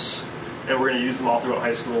class, and we're going to use them all throughout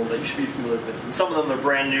high school that you should be familiar with. And some of them are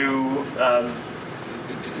brand new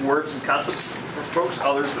words and concepts for folks.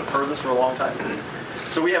 Others have heard this for a long time.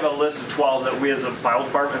 So we have a list of 12 that we as a Bible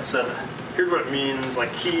department have said, here's what it means,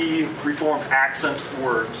 like key Reformed accent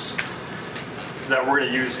words that we're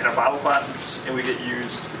going to use in our Bible classes, and we get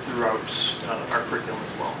used throughout our curriculum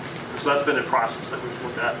as well. So that's been a process that we've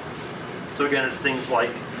looked at. So again, it's things like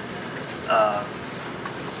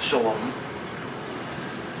shalom,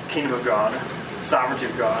 kingdom of God, sovereignty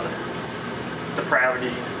of God,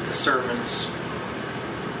 depravity, discernment,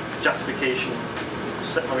 justification.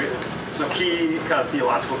 So key kind of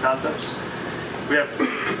theological concepts. We have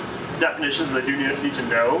definitions that you need to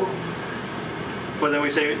know, but then we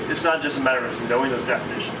say it's not just a matter of knowing those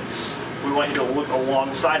definitions. We want you to look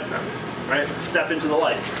alongside them, right? Step into the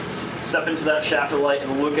light. Step into that shaft of light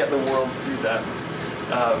and look at the world through that.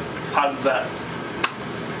 How does that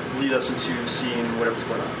lead us into seeing whatever's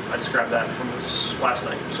going on? I described that from this last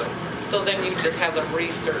night. So then you just have them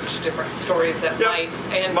research different stories that might.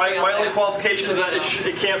 And my only qualification is that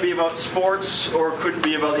it can't be about sports or couldn't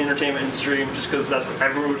be about the entertainment industry, just because that's what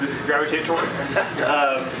everyone would gravitate toward.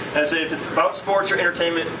 And say if it's about sports or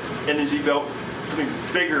entertainment, it needs to be about something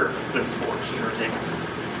bigger than sports or entertainment.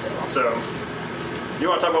 So you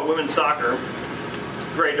want to talk about women's soccer?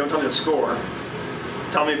 Great. Don't tell me the score.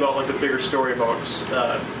 Tell me about like the bigger story about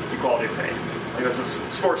equality of pay. Like that's a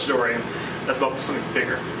sports story. That's about something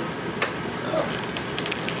bigger.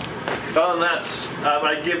 Other than that,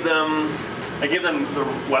 I give them the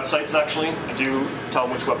websites. Actually, I do tell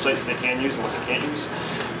them which websites they can use and what they can't use,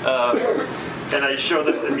 and I show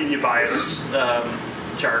them the media bias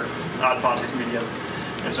chart on Fonte's Media.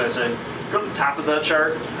 And so I say, go to the top of that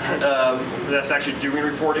chart. That's actually doing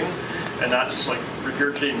reporting and not just like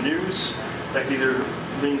regurgitating news. That can either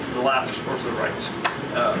lean to the left or to the right.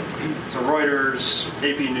 So Reuters,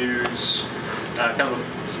 AP News, kind of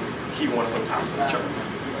some key ones on top of the chart.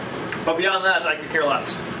 But beyond that, I could care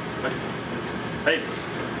less. Like, hey,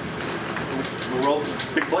 the world's a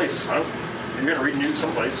big place. You're going to read news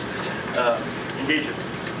someplace. Engage it.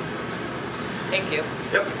 Thank you.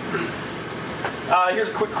 Yep. Here's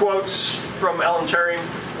a quick quote from Ellen Cherry.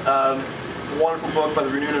 A wonderful book by the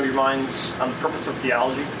Renewing of Your Minds on the Purpose of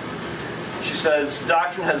Theology. She says,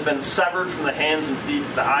 doctrine has been severed from the hands and feet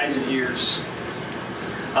to the eyes and ears.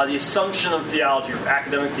 The assumption of theology, or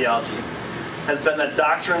academic theology, has been that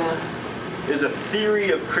doctrine is a theory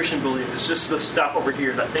of Christian belief. It's just the stuff over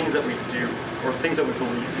here, the things that we do, or things that we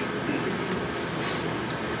believe.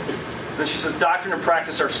 And she says, doctrine and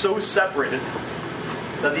practice are so separated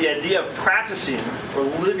that the idea of practicing or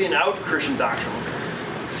living out Christian doctrine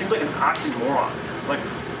seems like an oxymoron. Like,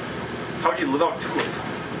 how do you live out tulip?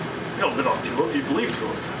 You don't live out tulip, you believe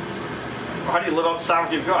tulip. Or how do you live out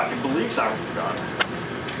sovereignty of God? You believe sovereignty of God.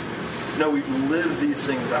 No, we live these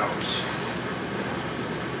things out.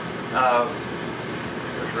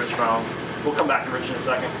 There's Rich now. We'll come back to Rich in a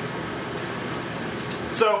second.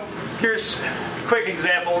 So, here's a quick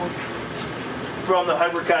example from the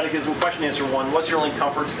Heidelberg Catechism, question answer 1. What's your only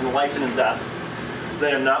comfort in life and in death?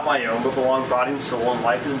 They are not my own, but belong body and soul in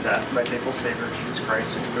life and in death to my faithful Savior, Jesus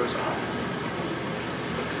Christ, and it goes on.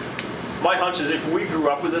 My hunch is if we grew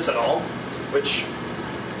up with this at all, which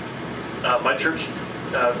my church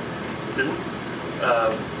didn't.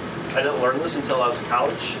 I didn't learn this until I was in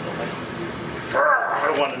college. I'm like, I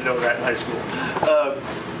don't want to know that in high school.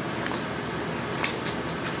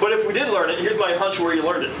 But if we did learn it, here's my hunch where you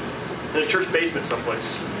learned it. In a church basement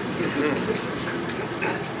someplace.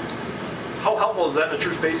 How helpful is that in a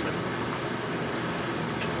church basement?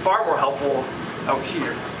 Far more helpful out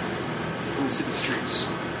here in the city streets.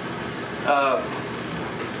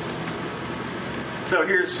 So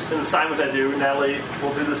here's an assignment I do. Natalie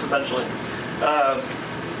will do this eventually.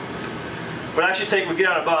 But actually we get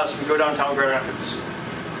on a bus, we go downtown Grand Rapids.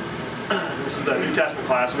 This is the New Testament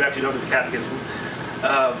class, so we actually don't do the catechism.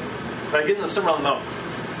 But I get in the Sermon on the Mount.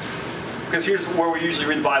 Because here's where we usually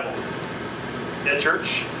read the Bible. At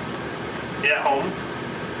church, at home,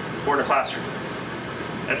 or in a classroom.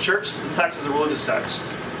 At church, the text is a religious text.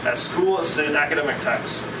 At school, it's an academic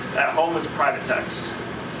text. At home, it's a private text.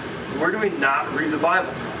 Where do we not read the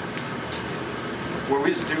Bible? Where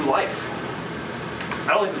we just do life.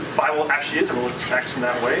 I don't think the Bible actually is a religious text in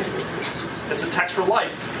that way. It's a text for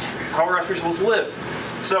life. It's how we're supposed to live.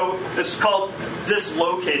 So this is called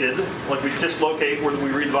dislocated, like we dislocate where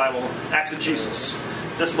we read the Bible, exegesis.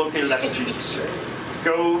 Dislocated exegesis.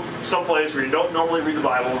 Go someplace where you don't normally read the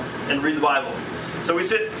Bible and read the Bible. So we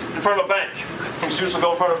sit in front of a bank. Some students will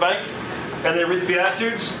go in front of a bank and they read the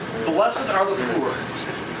Beatitudes. Blessed are the poor,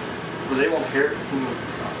 for they will inherit the kingdom of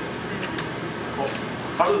God. Well,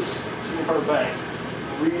 how does sitting in front of a bank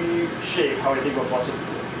reshape how we think about blessed people?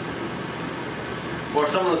 Or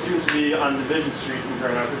some of the students will be on Division Street in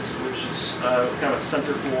Grand Rapids, which is kind of a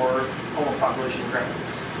center for homeless population in Grand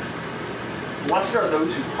Rapids. Blessed are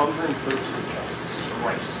those who hunger and thirst for justice or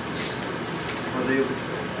righteousness, for they will be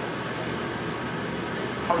filled.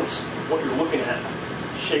 How does what you're looking at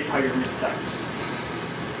shape how you read the text?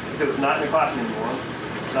 Because it's not in the classroom anymore,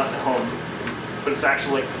 it's not at home, but it's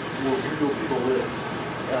actually like where real people live.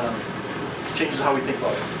 Changes how we think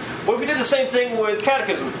about it. What if we did the same thing with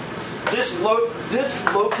catechism?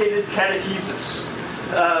 Dislocated catechesis.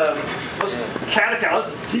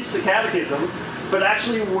 Let's teach the catechism, but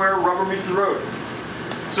actually where rubber meets the road.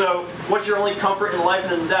 So, what's your only comfort in life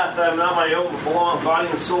and in death? That I'm not my own, but belong body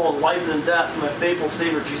and soul, in life and in death, to my faithful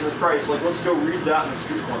Savior, Jesus Christ. Like, let's go read that in the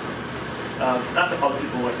street corner. Not to other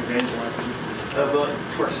people like evangelizing, but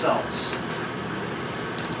to ourselves.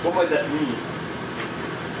 What might that mean?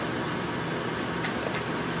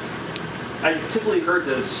 I typically heard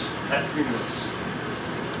this at funerals.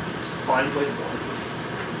 It's a fine place to go.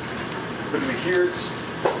 But we hear it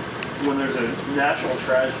when there's a national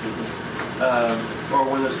tragedy, or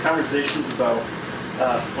when there's conversations about,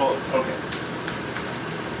 okay.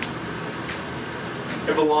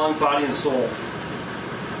 I belong body and soul.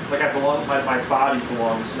 Like I belong, my body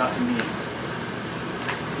belongs not to me,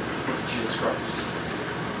 but to Jesus Christ.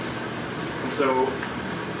 And so,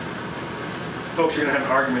 folks are going to have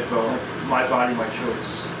an argument about like, my body, my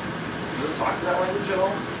choice. Does this talk to that language at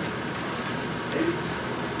all? Maybe.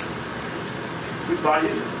 Whose body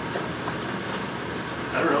is it?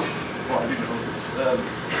 I don't know. Well, I do know. It's,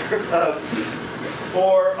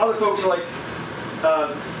 or other folks are like,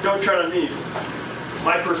 don't tread on me.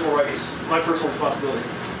 My personal rights, my personal responsibility.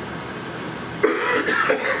 I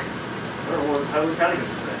don't know how the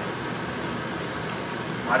catechism say.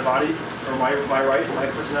 My body, or my rights, my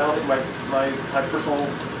personality, my personal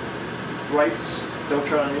rights, don't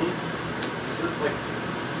tread on me. Is it like,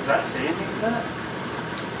 does that say anything to that?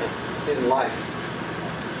 In life.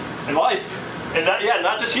 In life. And that, yeah,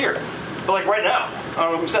 not just here, but like right now. I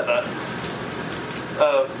don't know who said that.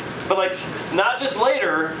 But like, not just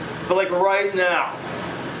later, but like right now.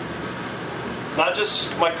 Not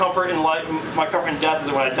just my comfort in life, my comfort in death is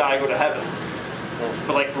that when I die I go to heaven.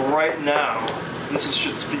 But like right now, this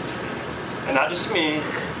should speak to me. And not just to me,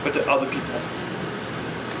 but to other people.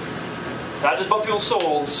 Not just about people's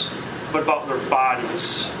souls, but about their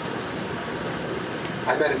bodies.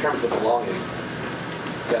 I meant in terms of belonging.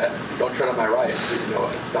 That don't tread on my rights. You know,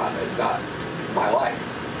 it's not my life.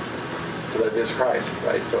 So that is Christ,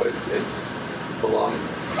 right? So it's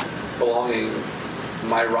belonging.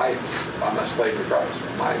 My rights. I'm a slave to Christ.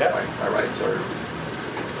 My rights are.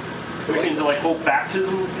 We can do like whole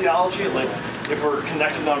baptism theology. Like if we're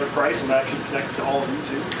connected now to Christ, I'm actually connected to all of you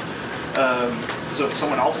too. So if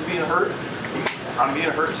someone else is being hurt, I'm being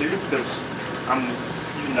hurt too because I'm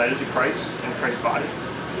united to Christ and Christ's body.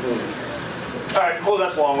 All right, well,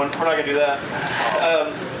 that's a long one. We're not going to do that.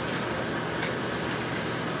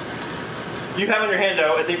 You have on your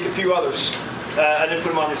handout, I think, a few others. I didn't put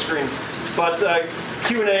them on the screen. But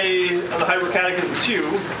Q&A on the Hybrid Catechism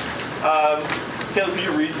 2. Caleb, could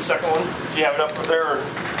you read the second one? Do you have it up there?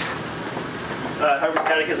 Hybrid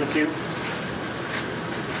Catechism 2.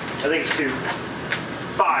 I think it's 2.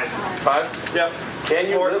 5. 5? Yep. Can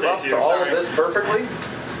you live up to all of this perfectly?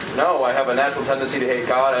 No, I have a natural tendency to hate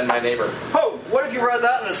God and my neighbor. Oh, what if you read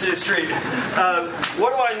that in the city street?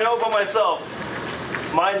 What do I know about myself?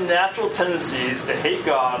 My natural tendency is to hate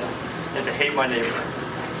God and to hate my neighbor.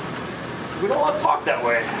 We don't want to talk that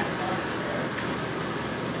way.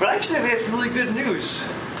 But actually, I think it's really good news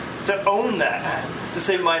to own that. To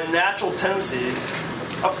say my natural tendency,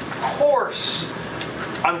 of course,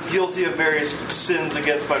 I'm guilty of various sins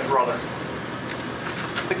against my brother.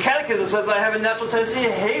 The Catechism says I have a natural tendency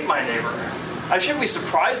to hate my neighbor. I shouldn't be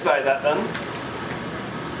surprised by that then.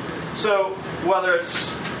 So whether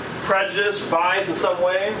it's prejudice, bias in some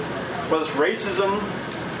way, whether it's racism,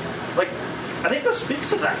 I think this speaks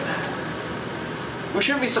to that. We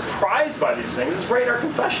shouldn't be surprised by these things. It's right in our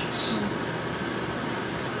confessions.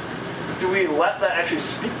 Do we let that actually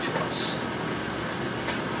speak to us?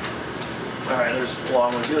 All right, there's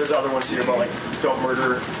long ones. There's other ones here about don't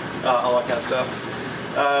murder, all that kind of stuff.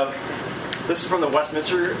 This is from the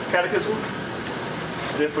Westminster Catechism.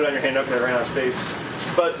 I didn't put it on your hand up because I ran out of space.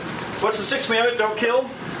 But what's the sixth commandment? Don't kill.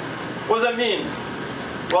 What does that mean?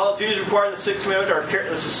 Well, duties required in the sixth commandment are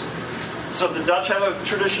so the Dutch have a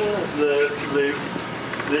tradition. The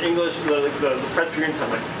English, the Presbyterians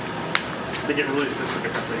have they get really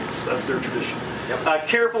specific on things. That's their tradition. Yep.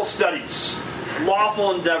 Careful studies,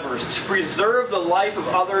 lawful endeavors to preserve the life of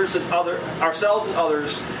others and ourselves and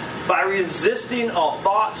others by resisting all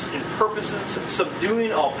thoughts and purposes,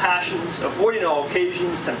 subduing all passions, avoiding all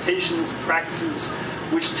occasions, temptations, and practices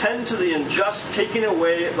which tend to the unjust taking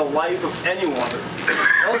away the life of anyone.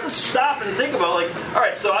 Now let's just stop and think about all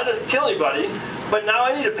right, so I didn't kill anybody, but now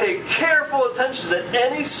I need to pay careful attention to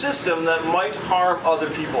any system that might harm other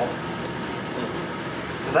people.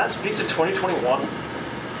 Does that speak to 2021?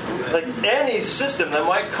 Any system that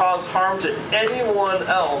might cause harm to anyone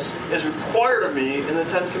else is required of me in the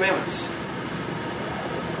Ten Commandments.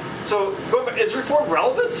 So, is reform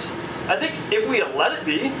relevant? I think if we let it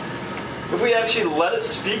be, if we actually let it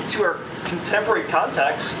speak to our contemporary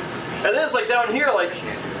context, and then it's down here,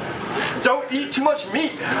 don't eat too much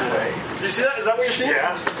meat. You see that? Is that what you're seeing?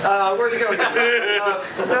 Yeah. Where'd it go?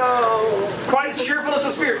 No. Quiet cheerfulness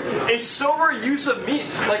of spirit. A sober use of meat.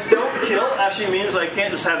 Don't kill actually means I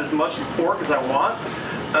can't just have as much pork as I want.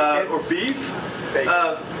 Or beef.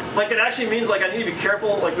 It actually means I need to be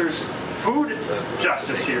careful. There's food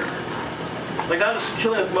justice here. Not just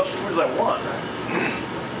killing as much food as I want.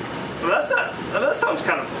 That sounds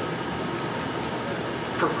kind of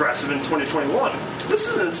progressive in 2021. This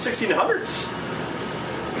is in the 1600s.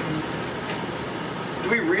 Do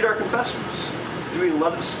we read our confessions? Do we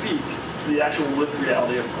let it speak to the actual lived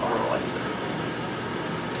reality of our life?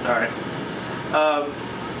 All right.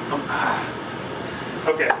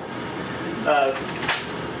 Okay.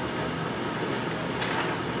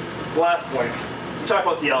 Last point. We talk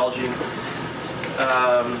about theology.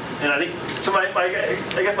 And I think, so I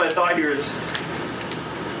guess my thought here is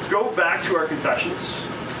go back to our confessions,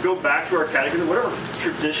 go back to our catechism, whatever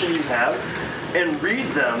tradition you have, and read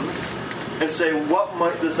them and say, what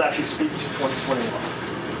might this actually speak to 2021?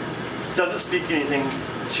 Does it speak anything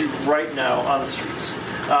to right now on the streets?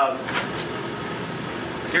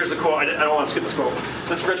 Here's a quote. I don't want to skip this quote.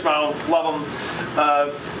 This is Rich Mount. Love him.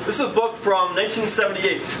 This is a book from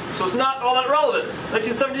 1978, so it's not all that relevant.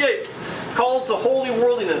 1978. Called to Holy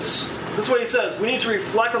Worldliness. This is what he says. We need to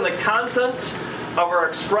reflect on the content of our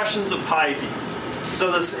expressions of piety.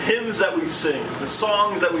 So the hymns that we sing, the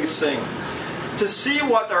songs that we sing. To see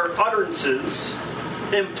what our utterances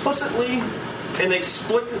implicitly and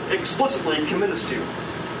explicitly commit us to.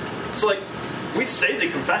 So we say the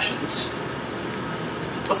confessions.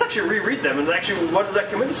 Let's actually reread them and actually what does that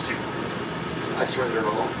commit us to? I surrender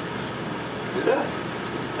all. Yeah.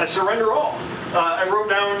 I surrender all. I wrote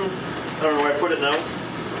down, I don't know where I put it now,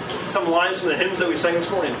 some lines from the hymns that we sang this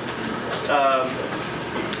morning.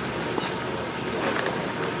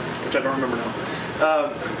 Which I don't remember now.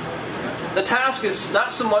 The task is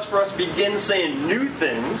not so much for us to begin saying new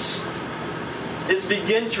things, it's to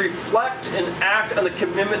begin to reflect and act on the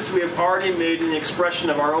commitments we have already made in the expression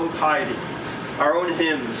of our own piety, our own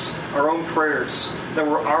hymns, our own prayers that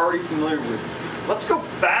we're already familiar with. Let's go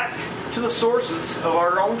back to the sources of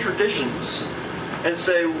our own traditions and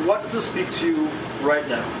say, what does this speak to right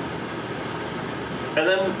now? And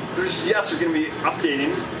then there's going to be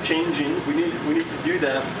updating, changing. We need to do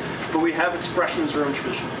that, but we have expressions of our own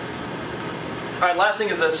tradition. All right, last thing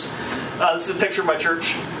is this. This is a picture of my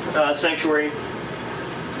church sanctuary.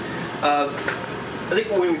 I think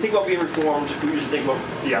when we think about being reformed, we just think about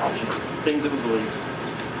theology, things that we believe.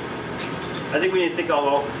 I think we need to think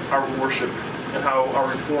about our worship and how our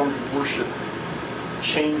reformed worship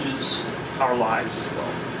changes our lives as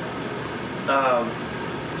well.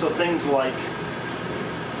 So things like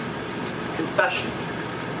confession.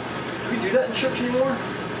 Do we do that in church anymore?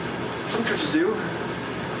 Some churches do. A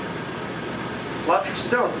lot of churches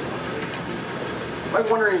don't. I'm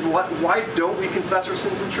wondering why don't we confess our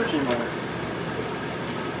sins in church anymore?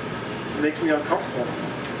 It makes me uncomfortable.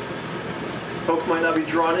 Folks might not be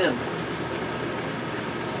drawn in.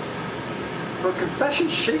 But confession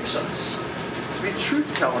shapes us. to be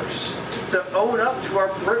truth tellers, to own up to our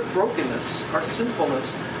brokenness, our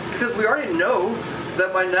sinfulness, because we already know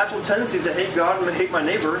that my natural tendency is to hate God and to hate my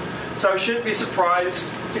neighbor, so I shouldn't be surprised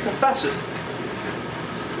to confess it.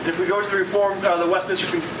 If we go to the Westminster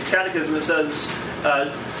Catechism, it says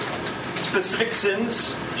specific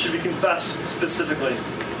sins should be confessed specifically.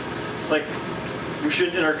 Like, we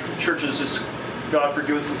shouldn't in our churches just, God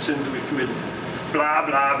forgive us the sins that we've committed. Blah,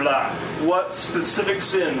 blah, blah. What specific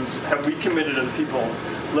sins have we committed as people?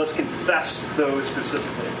 Let's confess those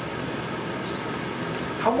specifically.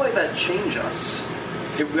 How might that change us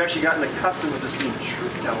if we actually gotten accustomed to just being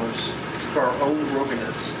truth tellers for our own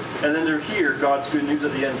brokenness? And then to hear God's good news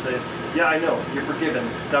at the end say, yeah, I know, you're forgiven.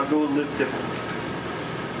 Now go live differently.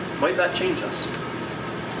 Might that change us?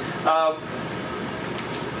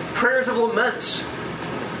 Prayers of lament.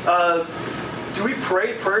 Do we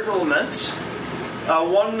pray prayers of lament?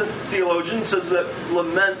 One theologian says that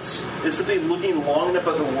lament is simply looking long enough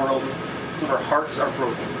at the world so that our hearts are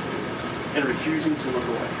broken and refusing to look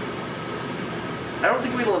away. I don't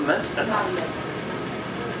think we lament enough.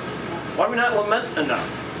 Why do we not lament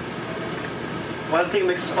enough? Well, I think it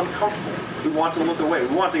makes us uncomfortable. We want to look away.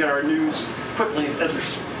 We want to get our news quickly as we're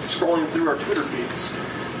scrolling through our Twitter feeds.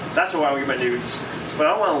 That's why I get my news. But I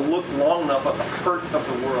don't want to look long enough at the hurt of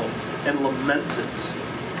the world and lament it.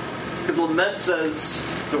 Because lament says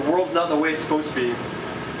the world's not the way it's supposed to be.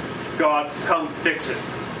 God, come fix it.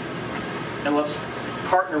 And let's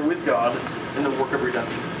partner with God in the work of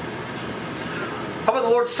redemption. How about the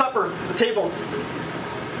Lord's Supper, the table?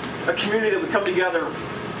 A community that would come together.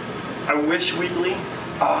 I wish weekly.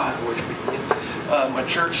 I wish weekly. My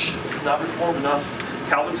church, not reformed enough.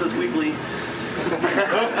 Calvin says weekly.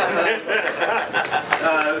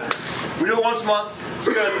 We do it once a month. It's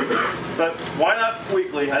good. But why not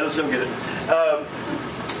weekly? I just don't get it.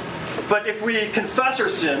 But if we confess our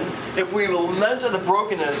sin, if we lament at the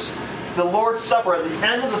brokenness, the Lord's Supper at the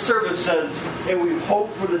end of the service says, and we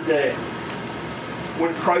hope for the day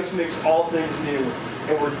when Christ makes all things new,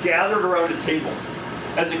 and we're gathered around a table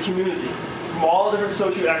as a community from all different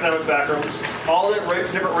socioeconomic backgrounds, all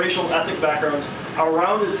different racial and ethnic backgrounds,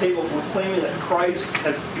 around a table proclaiming that Christ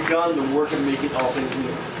has begun the work of making all things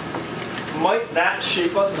new. Might that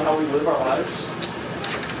shape us in how we live our lives?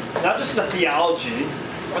 Not just the theology,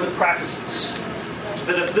 or the practices.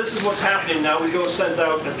 That if this is what's happening now, we go send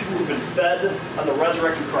out the people who've been fed on the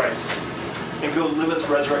resurrected Christ and go live as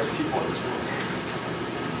resurrected people in this world.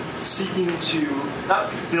 Seeking to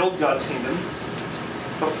not build God's kingdom,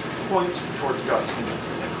 but point towards God's kingdom.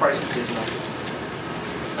 And Christ is taking over.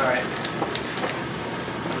 All right.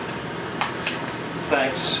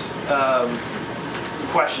 Thanks.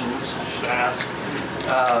 Questions I should ask.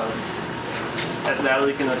 As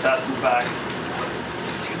Natalie can attest in the back,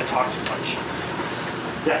 I talk too much.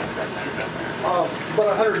 Yeah. About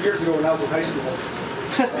 100 years ago when I was in high school,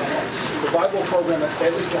 the Bible program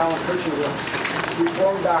at least Allen Christian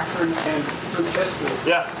Reformed Doctrine and Church History.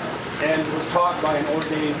 Yeah. And was taught by an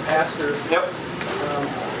ordained pastor. Yep.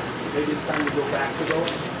 Maybe it's time to go back to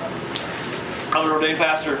those. I'm an ordained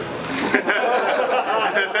pastor.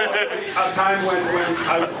 A time when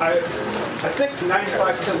I think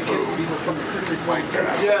 95% of the kids would be from the Christian point.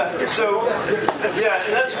 Yeah, so, yeah,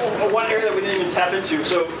 and that's one area that we didn't even tap into.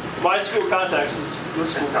 So, my school context is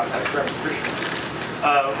this school context, Reference Christian.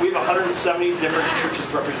 We have 170 different churches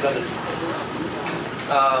represented.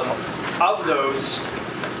 Of those,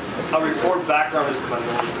 a Reformed background is the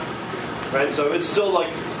minority. Right? So, it's still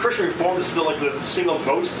like, Christian Reformed is still like the single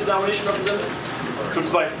most denomination represented. But it's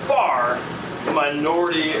by far the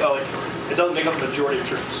minority, it doesn't make up the majority of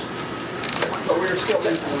churches. But we are still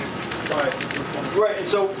influenced by Reformed. Right, and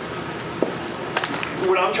so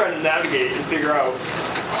what I'm trying to navigate and figure out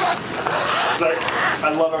is that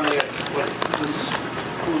I love everything this is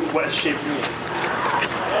what has shaped me.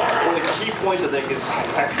 One of the key points I think is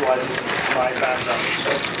contextualizing my background.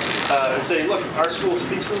 And saying, look, our school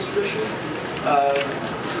speaks to this tradition.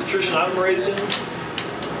 This is a tradition I'm raised in.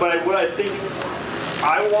 But what I think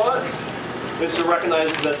I want is to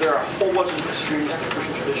recognize that there are a whole bunch of different streams of the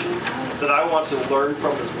Christian tradition that I want to learn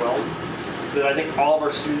from as well, that I think all of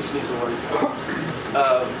our students need to learn from.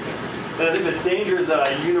 And I think the danger is that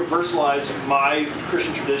I universalize my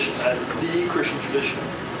Christian tradition as the Christian tradition,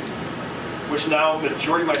 which now the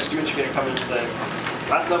majority of my students are going to come in and say,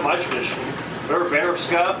 that's not my tradition. Whatever Banner of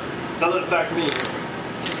Scott doesn't affect me.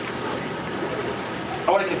 I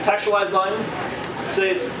want to contextualize mine,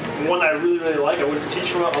 say it's one that I really, really like. I wouldn't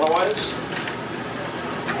teach from it otherwise.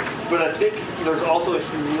 But I think there's also a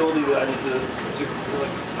humility that I need to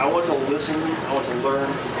I want to listen, I want to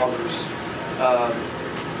learn from others.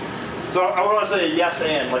 So I want to say yes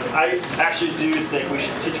and. Like, I actually do think we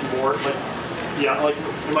should teach more. Like, yeah, like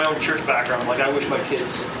in my own church background, like I wish my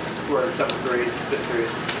kids who are in 7th grade, 5th grade,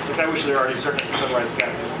 like I wish they're already starting to memorize the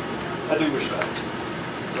catechism. I do wish that.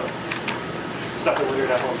 So, stuff that we're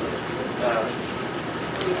doing at home.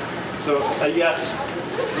 So a yes,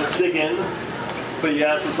 let's dig in. But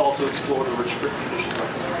yes, let's also explore the rich tradition.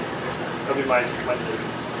 That'll be my take.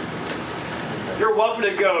 You're welcome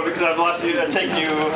to go because I've taken you